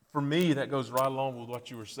for me, that goes right along with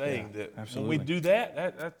what you were saying, that absolutely. when we do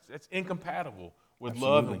that's incompatible with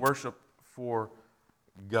Absolutely. love and worship for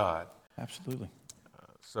God. Absolutely.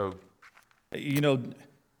 So,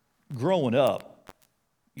 growing up,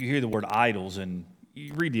 you hear the word idols, and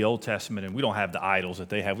you read the Old Testament, and we don't have the idols that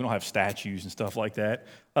they have. We don't have statues and stuff like that.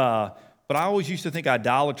 But I always used to think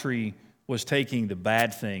idolatry was taking the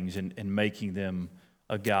bad things and making them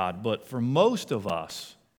a god. But for most of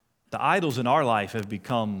us, the idols in our life have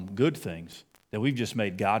become good things that we've just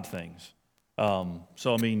made God things.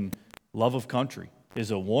 Love of country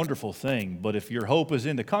is a wonderful thing, but if your hope is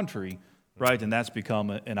in the country, right, then that's become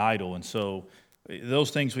an idol. And so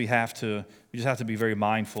those things we just have to be very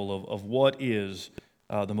mindful of what is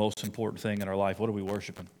the most important thing in our life. What are we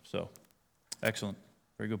worshiping? So, excellent.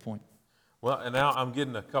 Very good point. well, and now I'm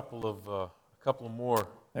getting a couple of more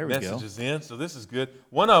There we go. messages in, so this is good.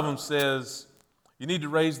 One of them says, you need to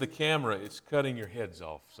raise the camera. It's cutting your heads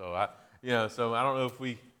off. So I don't know if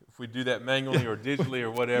we do that manually or digitally or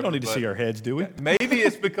whatever. We don't need to see our heads, do we? Maybe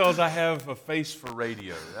it's because I have a face for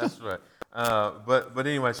radio. That's right. But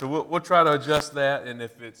anyway, so we'll try to adjust that, and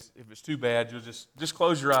if it's too bad, you'll just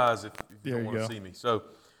close your eyes if you don't want to see me. So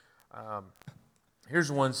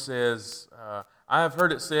here's one says, I have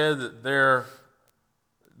heard it said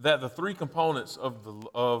that the three components of the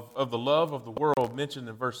love of the world mentioned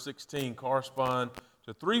in verse 16 correspond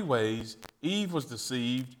to three ways Eve was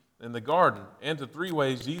deceived in the garden, and to three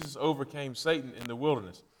ways Jesus overcame Satan in the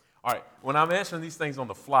wilderness. All right, when I'm answering these things on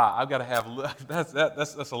the fly, I've got to have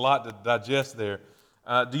that's a lot to digest there.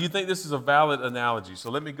 Do you think this is a valid analogy?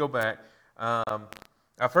 So let me go back.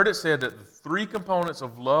 I've heard it said that the three components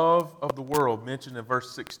of love of the world mentioned in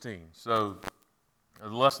verse 16. So the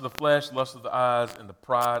lust of the flesh, lust of the eyes, and the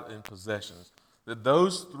pride in possessions. That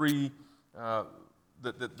those three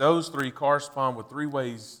correspond with three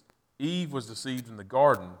ways Eve was deceived in the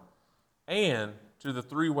garden, and to the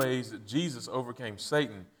three ways that Jesus overcame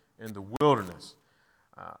Satan in the wilderness.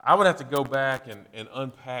 I would have to go back and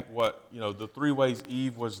unpack what the three ways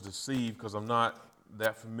Eve was deceived, because I'm not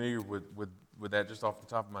that familiar with that just off the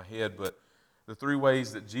top of my head. But the three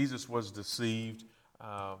ways that Jesus was deceived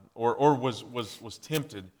or was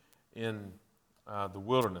tempted in the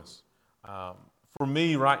wilderness. For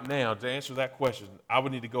me right now, to answer that question, I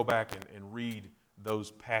would need to go back and read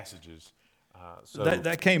those passages. So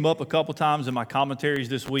that came up a couple times in my commentaries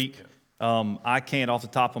this week. I can't off the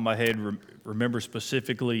top of my head remember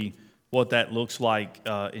specifically what that looks like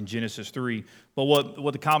in Genesis 3. But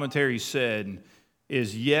what the commentary said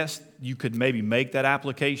is, yes, you could maybe make that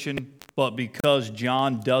application, but because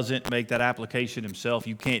John doesn't make that application himself,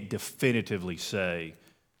 you can't definitively say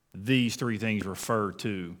these three things refer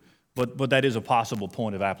to. But that is a possible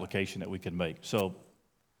point of application that we can make. So,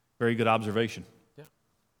 very good observation. Yeah,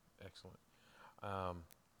 excellent. All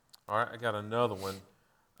right, I got another one.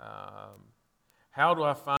 How do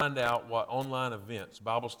I find out what online events,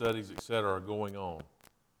 Bible studies, etc., are going on?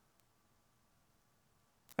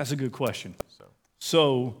 That's a good question.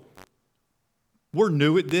 So we're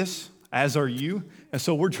new at this, as are you, and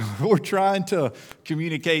so we're trying to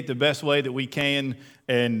communicate the best way that we can,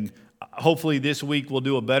 and hopefully this week we'll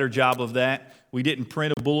do a better job of that. We didn't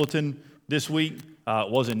print a bulletin this week.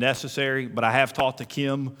 It wasn't necessary, but I have talked to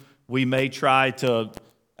Kim. We may try to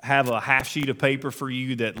have a half sheet of paper for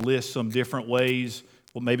you that lists some different ways.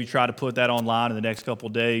 We'll maybe try to put that online in the next couple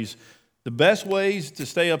of days. The best ways to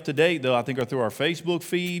stay up to date, though, I think are through our Facebook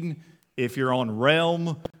feed, if you're on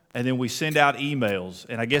Realm, and then we send out emails.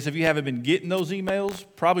 And I guess if you haven't been getting those emails,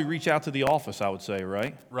 probably reach out to the office, I would say,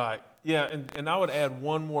 right? Right. Yeah, and I would add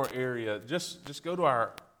one more area. Just go to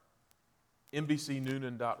our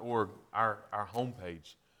NBCNoonan.org, our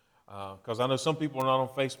homepage, because I know some people are not on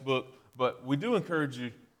Facebook, but we do encourage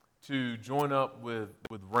you to join up with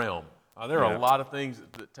Realm. There are a lot of things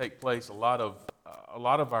that take place. A lot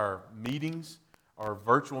of our meetings are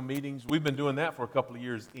virtual meetings. We've been doing that for a couple of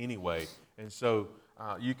years anyway, and so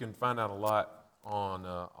you can find out a lot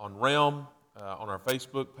on Realm, on our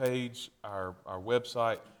Facebook page, our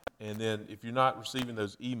website, and then if you're not receiving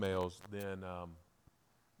those emails, then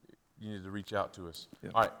you need to reach out to us. Yeah.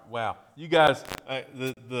 All right, wow, you guys,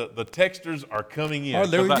 the texters are coming in. Oh,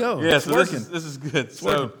 there we go. Yeah, it's so working. This is good. It's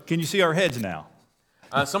so, working. Can you see our heads now?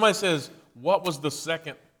 Somebody says, "What was the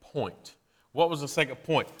second point?" What was the second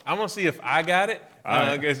point? I want to see if I got it.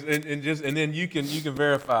 I guess, and then you can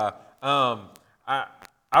verify.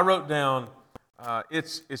 I wrote down.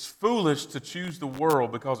 It's foolish to choose the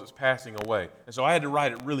world because it's passing away. And so I had to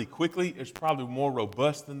write it really quickly. It's probably more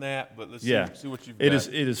robust than that, but let's see what you've got.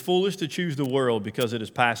 It is foolish to choose the world because it is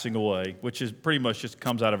passing away, which is pretty much just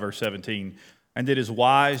comes out of verse 17. And it is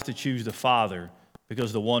wise to choose the Father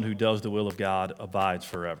because the one who does the will of God abides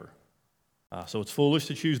forever. So it's foolish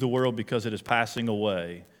to choose the world because it is passing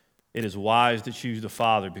away. It is wise to choose the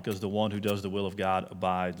Father because the one who does the will of God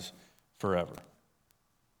abides forever.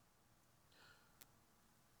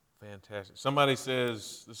 Fantastic. Somebody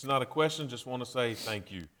says, this is not a question, just want to say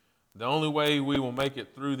thank you. The only way we will make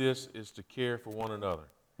it through this is to care for one another.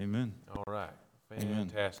 Amen. All right.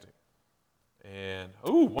 Fantastic. Amen.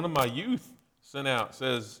 And, one of my youth sent out,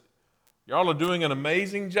 says, y'all are doing an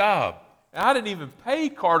amazing job. And I didn't even pay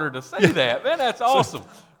Carter to say that. Man, that's awesome.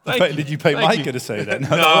 Thank you. Did you pay Thank Micah to say that? No,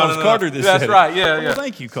 no, it was Carter that said it. That's right, yeah. Well,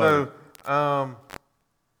 thank you, Carter. So,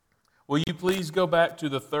 will you please go back to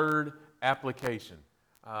the third application?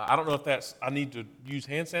 I don't know if I need to use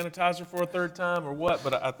hand sanitizer for a third time or what,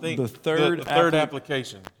 but I think the third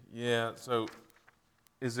application. Yeah, so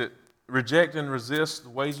is it reject and resist the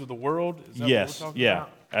ways of the world? Is that yes, what we're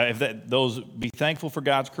talking about? Those be thankful for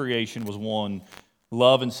God's creation was one.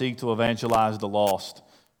 Love and seek to evangelize the lost.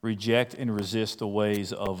 Reject and resist the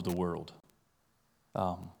ways of the world.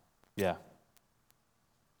 Yeah.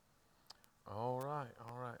 All right.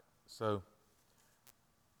 So,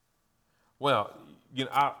 well,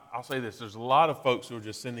 I'll say this. There's a lot of folks who are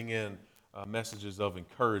just sending in messages of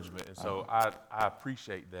encouragement, and so I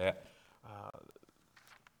appreciate that.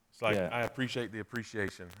 It's like I appreciate the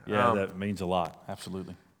appreciation. Yeah, that means a lot.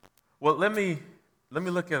 Absolutely. Well, let me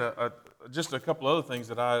look at just a couple other things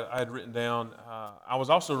that I had written down. I was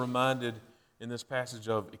also reminded in this passage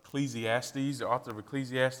of Ecclesiastes, the author of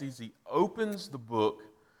Ecclesiastes. He opens the book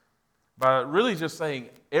by really just saying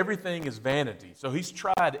everything is vanity. So he's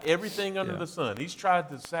tried everything under the sun. He's tried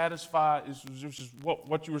to satisfy, this is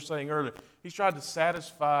what you were saying earlier, he's tried to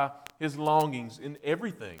satisfy his longings in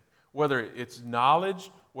everything, whether it's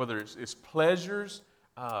knowledge, whether it's pleasures,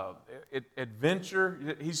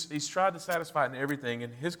 adventure. He's tried to satisfy it in everything,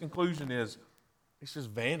 and his conclusion is it's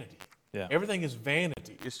just vanity. Yeah. Everything is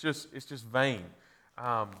vanity. It's just vain.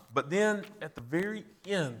 But then at the very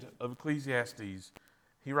end of Ecclesiastes,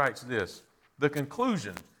 he writes this: the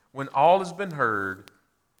conclusion, when all has been heard,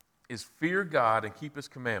 is fear God and keep his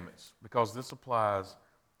commandments, because this applies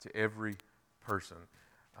to every person.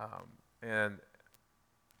 And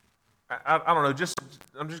I don't know,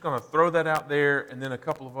 I'm just going to throw that out there, and then a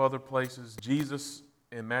couple of other places. Jesus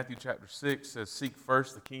in Matthew chapter 6 says, seek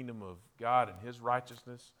first the kingdom of God and his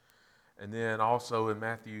righteousness. And then also in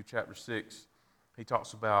Matthew chapter 6, he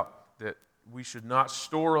talks about that we should not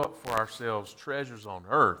store up for ourselves treasures on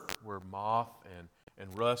earth where moth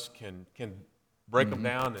and rust can break them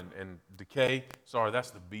down and decay. Sorry,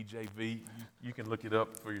 that's the BJV. You can look it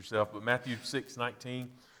up for yourself. But Matthew 6:19,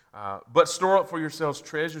 but store up for yourselves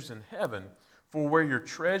treasures in heaven, for where your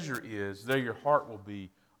treasure is, there your heart will be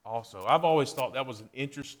also. I've always thought that was an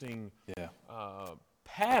interesting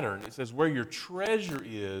pattern. It says where your treasure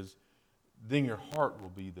is, then your heart will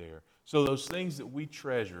be there. So those things that we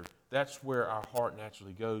treasure, that's where our heart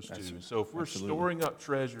naturally goes to. So if we're storing up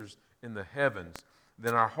treasures in the heavens,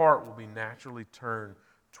 then our heart will be naturally turned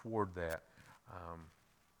toward that.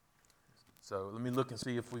 So let me look and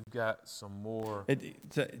see if we've got some more.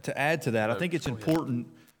 To add to that, I think it's important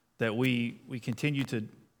that we continue to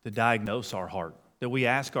diagnose our heart, that we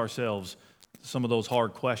ask ourselves some of those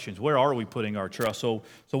hard questions. Where are we putting our trust? So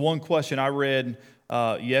one question I read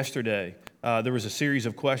yesterday, there was a series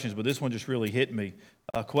of questions, but this one just really hit me.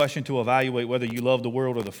 A question to evaluate whether you love the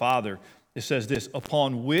world or the Father. It says this: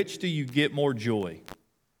 upon which do you get more joy?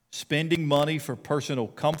 Spending money for personal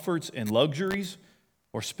comforts and luxuries,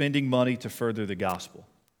 or spending money to further the gospel?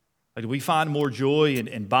 Like, do we find more joy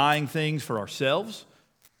in buying things for ourselves,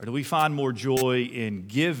 or do we find more joy in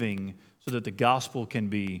giving so that the gospel can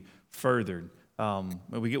be furthered?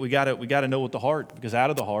 We got to know what the heart, because out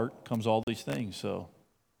of the heart comes all these things. So,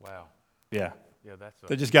 Wow. yeah, Yeah,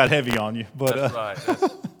 that just got heavy on you. But that's right.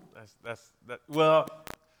 That. Well,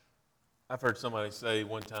 I've heard somebody say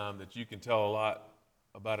one time that you can tell a lot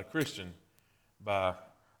about a Christian by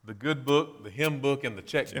the good book, the hymn book, and the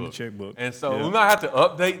checkbook. And the checkbook. And so Yeah. we might have to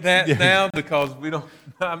update that now, because we don't.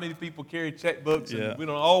 Not many people carry checkbooks, Yeah. and we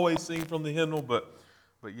don't always sing from the hymnal. But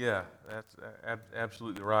yeah, that's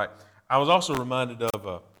absolutely right. I was also reminded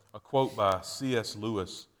of a quote by C.S.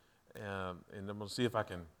 Lewis, and I'm going to see if I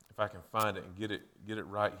can find it and get it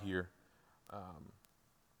right here.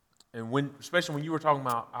 And especially when you were talking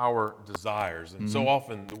about our desires, and so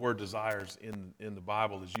often the word desires in the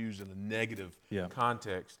Bible is used in a negative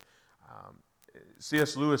context.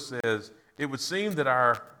 C.S. Lewis says, "It would seem that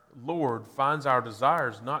our Lord finds our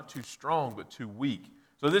desires not too strong but too weak."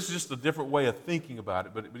 So this is just a different way of thinking about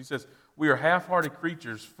it. But he says, we are half-hearted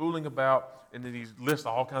creatures fooling about, and then he lists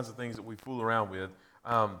all kinds of things that we fool around with.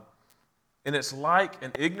 And it's like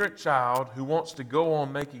an ignorant child who wants to go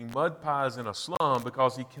on making mud pies in a slum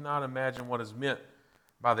because he cannot imagine what is meant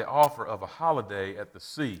by the offer of a holiday at the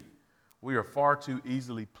sea. We are far too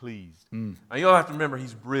easily pleased. Now, you'll have to remember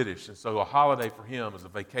he's British, and so a holiday for him is a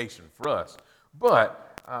vacation for us.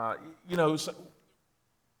 But, so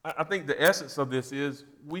I think the essence of this is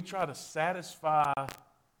we try to satisfy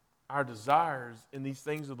our desires in these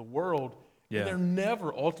things of the world, and they're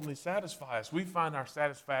never ultimately satisfy us. We find our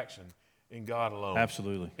satisfaction in God alone.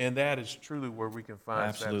 Absolutely. And that is truly where we can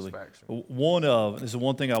find satisfaction. This is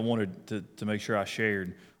one thing I wanted to make sure I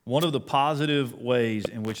shared. One of the positive ways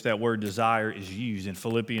in which that word desire is used in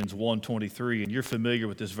Philippians 1:23, and you're familiar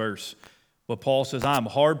with this verse, but Paul says, "I am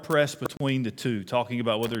hard pressed between the two," talking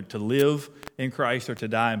about whether to live in Christ or to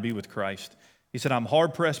die and be with Christ. He said, "I'm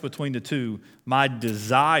hard pressed between the two. My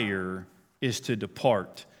desire is to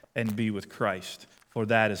depart and be with Christ, for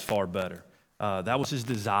that is far better." That was his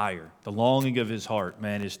desire. The longing of his heart,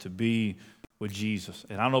 man, is to be with Jesus.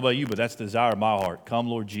 And I don't know about you, but that's the desire of my heart. Come,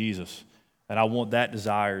 Lord Jesus. And I want that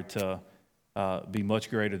desire to be much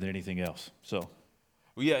greater than anything else. So,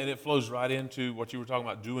 well, yeah, and it flows right into what you were talking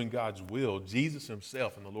about, doing God's will. Jesus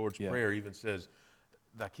himself in the Lord's Prayer even says,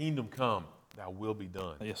 "Thy kingdom come, thy will be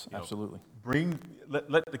done." Yes, absolutely.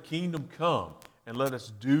 Let the kingdom come, and let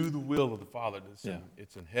us do the will of the Father that's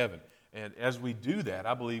it's in heaven. And as we do that,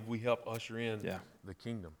 I believe we help usher in the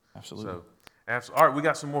kingdom. Absolutely. So, all right, we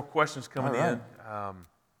got some more questions coming in.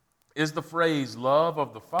 Is the phrase love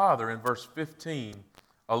of the Father in verse 15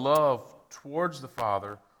 a love towards the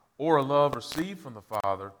Father, or a love received from the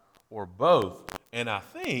Father, or both? And I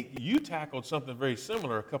think you tackled something very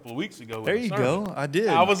similar a couple of weeks ago. There you go. I did.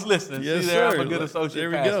 I was listening. Yes, See there, sir. I'm a good associate there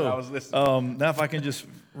we pastor. go. I was listening. Now, if I can just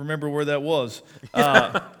remember where that was.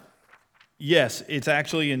 Yes, it's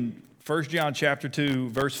actually in 1 John chapter 2,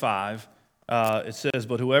 verse 5. It says,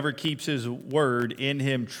 "But whoever keeps his word, in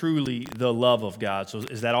him truly the love of God." So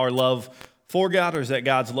is that our love for God, or is that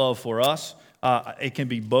God's love for us? It can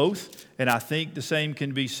be both. And I think the same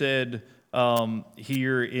can be said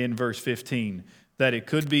here in verse 15. That it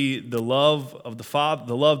could be the love of the Father,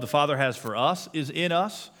 the love the Father has for us is in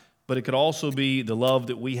us, but it could also be the love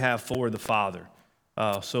that we have for the Father.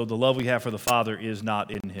 So the love we have for the Father is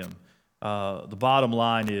not in him. The bottom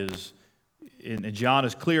line is, and John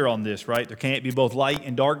is clear on this, right? There can't be both light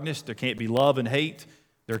and darkness. There can't be love and hate.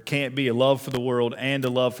 There can't be a love for the world and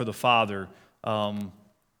a love for the Father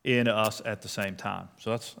in us at the same time.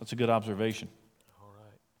 So that's a good observation. All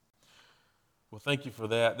right. Well, thank you for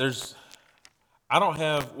that.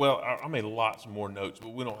 I made lots more notes, but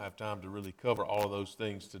we don't have time to really cover all of those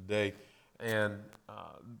things today. And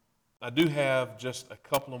I do have just a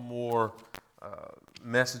couple of more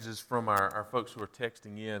messages from our folks who are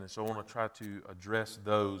texting in, and so I want to try to address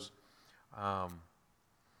those.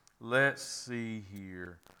 Let's see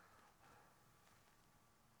here.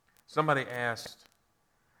 Somebody asked,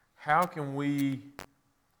 how can we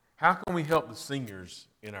help the singers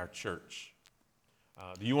in our church?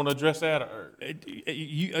 Do you want to address that? Or?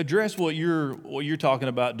 You address what you're talking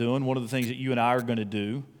about doing. One of the things that you and I are going to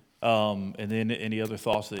do, and then any other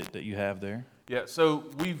thoughts that you have there. Yeah. So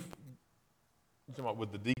we've. You talking about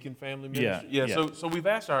with the deacon family ministry? Yeah. So we've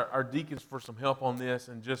asked our deacons for some help on this,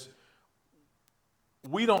 and just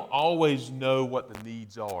we don't always know what the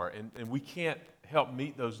needs are, and we can't help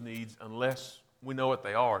meet those needs unless we know what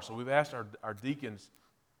they are. So we've asked our deacons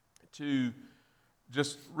to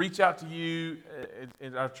just reach out to you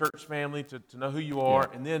and our church family to know who you are,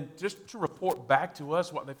 and then just to report back to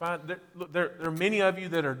us what they find. There are many of you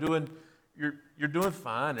that are doing, you're doing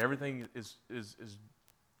fine. Everything is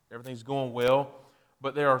everything's going well,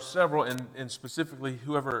 but there are several, and specifically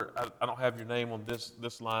whoever, I don't have your name on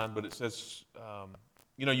this line, but it says,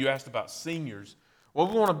 you asked about seniors. Well,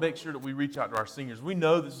 we want to make sure that we reach out to our seniors. We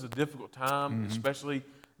know this is a difficult time, especially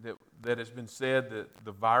that it's been said that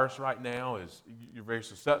the virus right now is, you're very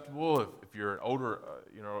susceptible if you're older,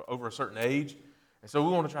 over a certain age. And so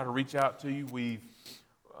we want to try to reach out to you. We've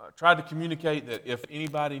tried to communicate that if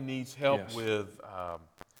anybody needs help with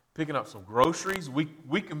picking up some groceries,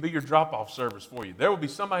 we can be your drop-off service for you. There will be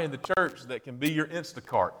somebody in the church that can be your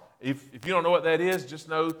Instacart. If you don't know what that is, just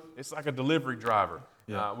know it's like a delivery driver.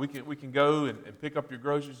 Yeah. We can go and pick up your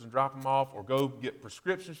groceries and drop them off, or go get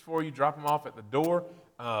prescriptions for you, drop them off at the door.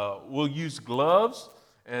 We'll use gloves,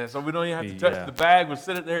 and so we don't even have to touch the bag. We'll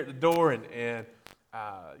sit it there at the door and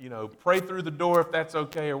pray through the door if that's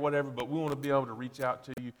okay or whatever, but we want to be able to reach out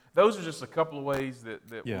to you. Those are just a couple of ways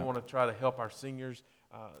that we want to try to help our seniors.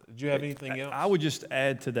 Did you have anything else? I would just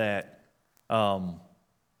add to that,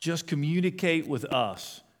 just communicate with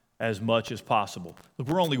us as much as possible. Look,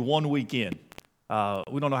 we're only 1 week in.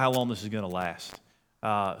 We don't know how long this is going to last.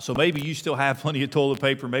 So maybe you still have plenty of toilet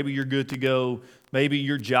paper. Maybe you're good to go. Maybe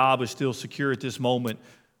your job is still secure at this moment.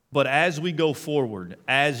 But as we go forward,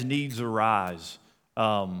 as needs arise,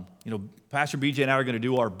 Pastor BJ and I are going to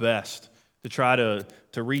do our best to try to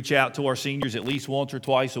reach out to our seniors at least once or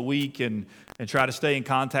twice a week and try to stay in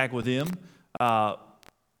contact with them. But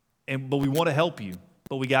we want to help you,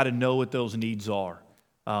 but we got to know what those needs are.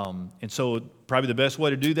 And so probably the best way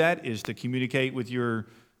to do that is to communicate with your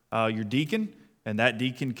deacon, and that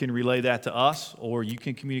deacon can relay that to us, or you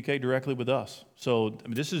can communicate directly with us. So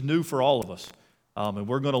this is new for all of us, and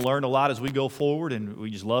we're going to learn a lot as we go forward, and we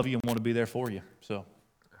just love you and want to be there for you. So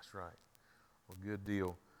that's right. Well, good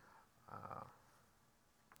deal.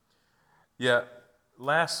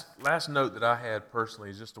 Last note that I had personally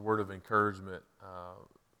is just a word of encouragement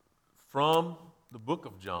from the book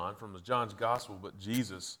of John, from John's gospel, but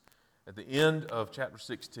Jesus, at the end of chapter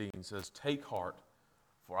 16, says, "Take heart,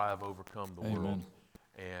 for I have overcome the world."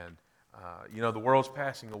 And, the world's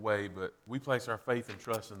passing away, but we place our faith and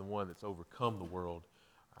trust in the one that's overcome the world.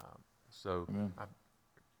 So I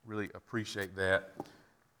really appreciate that.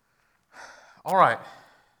 All right.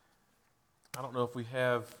 I don't know if we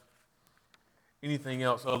have anything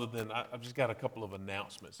else other than I've just got a couple of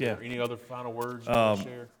announcements. Yeah. Any other final words you want to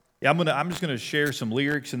share? Yeah, I'm just going to share some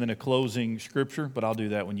lyrics and then a closing scripture, but I'll do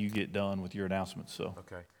that when you get done with your announcements. So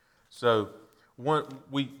okay. So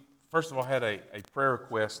we first of all had a prayer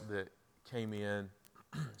request that came in.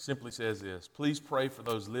 Simply says this: please pray for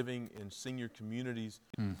those living in senior communities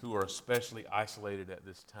who are especially isolated at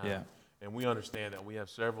this time. Yeah. And we understand that we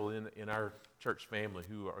have several in our church family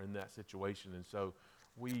who are in that situation, and so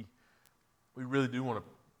we really do want to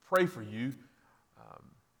pray for you.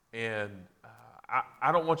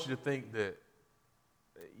 I don't want you to think that,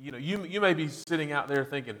 you may be sitting out there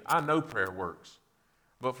thinking, I know prayer works.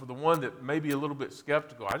 But for the one that may be a little bit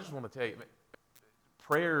skeptical, I just want to tell you,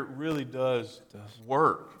 prayer really does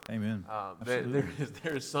work. Amen.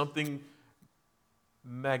 There is something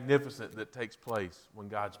magnificent that takes place when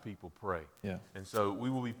God's people pray. Yeah. And so we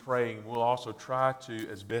will be praying. We'll also try to,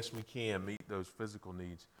 as best we can, meet those physical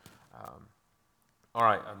needs. All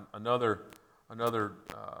right, another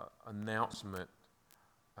announcement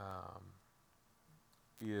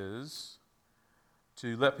is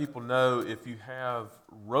to let people know if you have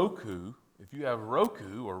Roku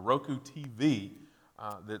or Roku TV,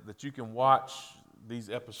 that you can watch these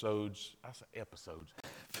episodes. I say episodes,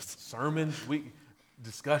 sermons,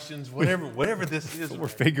 discussions, whatever this is. We're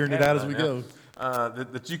figuring it out as we go.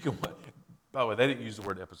 That you can. By the way, they didn't use the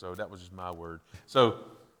word episode. That was just my word. So,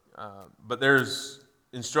 but there's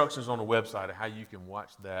instructions on the website of how you can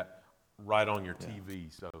watch that right on your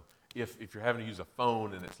TV. So if you're having to use a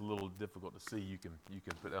phone and it's a little difficult to see, you can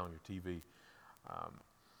put that on your TV.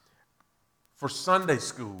 For Sunday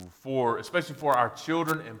school, especially for our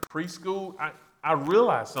children in preschool, I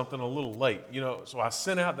realized something a little late. So I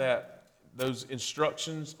sent out those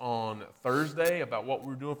instructions on Thursday about what we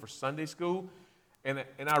were doing for Sunday school, and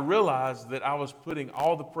I realized that I was putting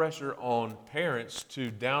all the pressure on parents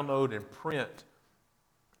to download and print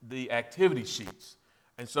the activity sheets.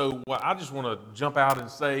 And so what I just want to jump out and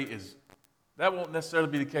say is that won't necessarily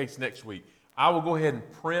be the case next week. I will go ahead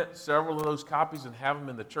and print several of those copies and have them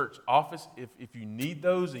in the church office if you need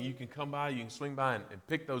those, and you can come by, you can swing by and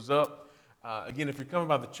pick those up. Again, if you're coming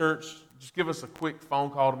by the church, just give us a quick phone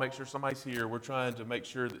call to make sure somebody's here. We're trying to make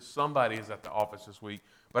sure that somebody is at the office this week.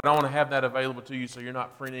 But I want to have that available to you so you're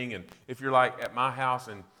not printing. And if you're like at my house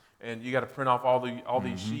and you got to print off all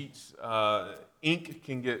these sheets, ink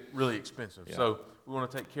can get really expensive. Yeah. So we want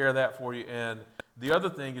to take care of that for you. And the other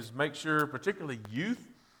thing is make sure, particularly youth,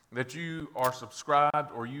 that you are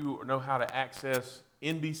subscribed or you know how to access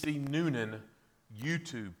NBC Noonan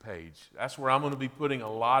YouTube page. That's where I'm going to be putting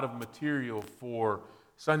a lot of material for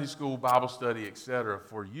Sunday school, Bible study, etc.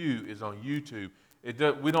 for you is on YouTube.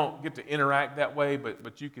 We don't get to interact that way,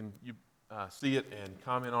 but you can see it and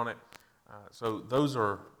comment on it. So those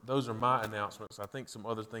are my announcements. I think some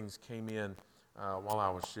other things came in while I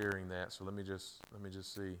was sharing that. So let me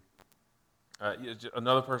just see.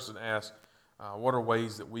 Another person asked, what are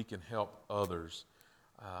ways that we can help others?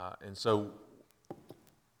 And so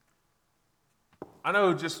I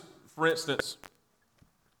know, just for instance,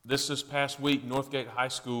 this past week, Northgate High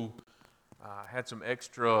School had some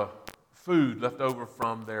extra food left over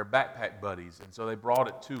from their backpack buddies, and so they brought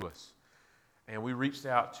it to us. And we reached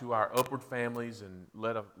out to our Upward families and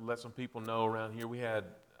let some people know around here. We had,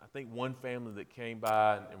 I think, one family that came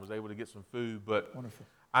by and was able to get some food. But Wonderful.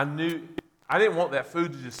 I didn't want that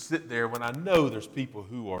food to just sit there when I know there's people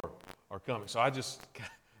who are coming. So I just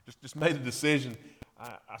made a decision.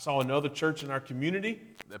 I saw another church in our community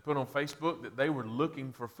that put on Facebook that they were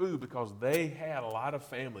looking for food because they had a lot of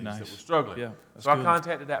families that were struggling. Yeah, so I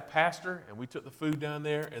contacted that pastor, and we took the food down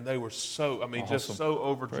there, and they were just so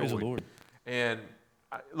overjoyed. Praise the Lord. And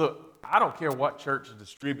look, I don't care what church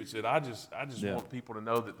distributes it. I just want people to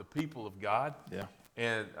know that the people of God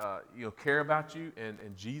and care about you,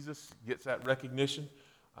 and Jesus gets that recognition.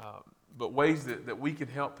 But ways that we can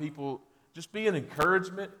help people, just be an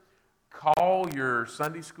encouragement. Call your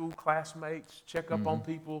Sunday school classmates, check up on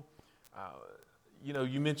people.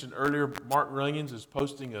 You mentioned earlier Mark Runyons is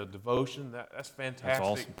posting a devotion. That's fantastic. That's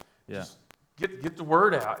awesome. Yeah. Just get the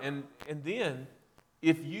word out. And then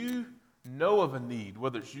if you know of a need,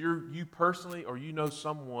 whether it's you personally or you know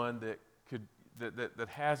someone that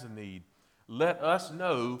has a need, let us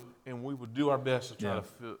know, and we will do our best to try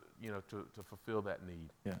to fulfill that need.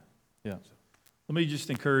 Yeah. Let me just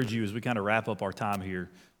encourage you as we kind of wrap up our time here.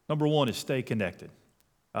 Number one is stay connected.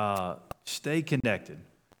 Stay connected.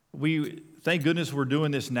 Thank goodness we're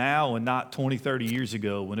doing this now and not 20, 30 years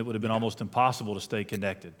ago when it would have been almost impossible to stay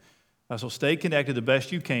connected. So stay connected the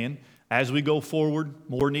best you can. As we go forward,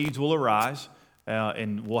 more needs will arise,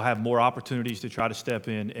 and we'll have more opportunities to try to step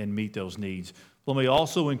in and meet those needs. Let me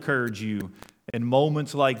also encourage you, in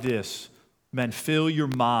moments like this, man, fill your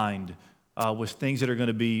mind with things that are going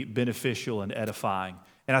to be beneficial and edifying.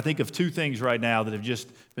 And I think of two things right now that have just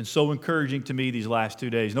been so encouraging to me these last 2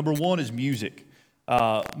 days. Number one is music.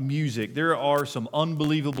 Music. There are some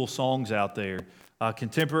unbelievable songs out there.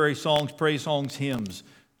 Contemporary songs, praise songs, hymns.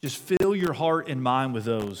 Just fill your heart and mind with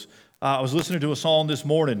those. I was listening to a song this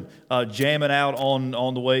morning, jamming out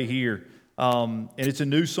on the way here. And it's a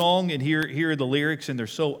new song, and here are the lyrics, and they're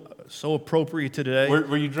so appropriate to today.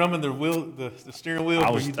 Were you drumming the steering wheel? I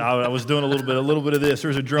was doing a little bit of this.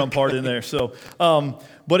 There's a drum part in there. So,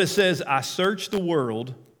 but it says, "I searched the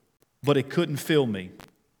world, but it couldn't fill me.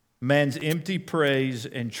 Man's empty praise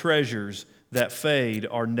and treasures that fade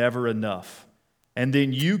are never enough. And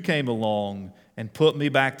then you came along and put me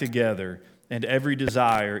back together, and every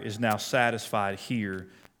desire is now satisfied here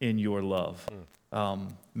in your love."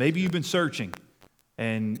 Maybe you've been searching,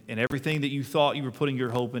 and everything that you thought you were putting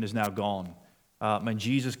your hope in is now gone. Man,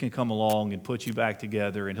 Jesus can come along and put you back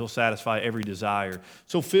together, and He'll satisfy every desire.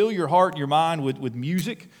 So fill your heart and your mind with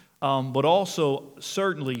music, but also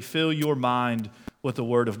certainly fill your mind with the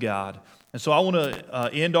Word of God. And so I want to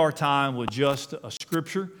end our time with just a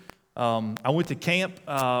scripture. I went to camp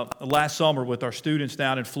last summer with our students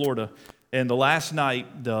down in Florida, and the last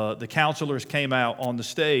night the counselors came out on the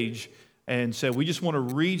stage and said, "We just want to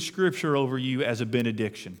read scripture over you as a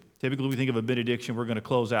benediction." Typically we think of a benediction, we're going to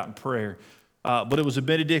close out in prayer. But it was a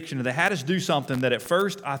benediction, and they had us do something that at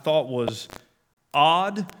first I thought was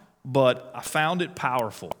odd, but I found it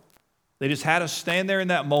powerful. They just had us stand there in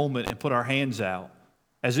that moment and put our hands out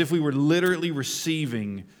as if we were literally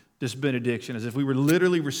receiving this benediction, as if we were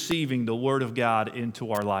literally receiving the Word of God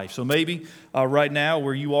into our life. So maybe right now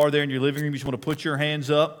where you are there in your living room, you just want to put your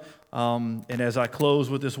hands up. And as I close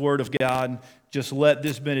with this Word of God, just let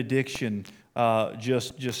this benediction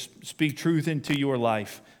just speak truth into your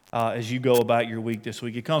life as you go about your week this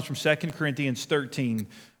week. It comes from 2 Corinthians 13,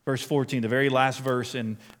 verse 14, the very last verse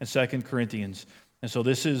in 2 Corinthians. And so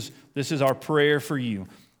this is our prayer for you.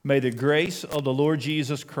 May the grace of the Lord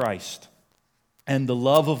Jesus Christ and the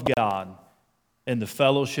love of God and the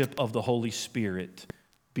fellowship of the Holy Spirit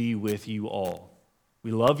be with you all.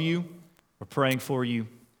 We love you. We're praying for you.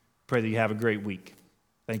 Pray that you have a great week.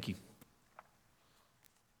 Thank you.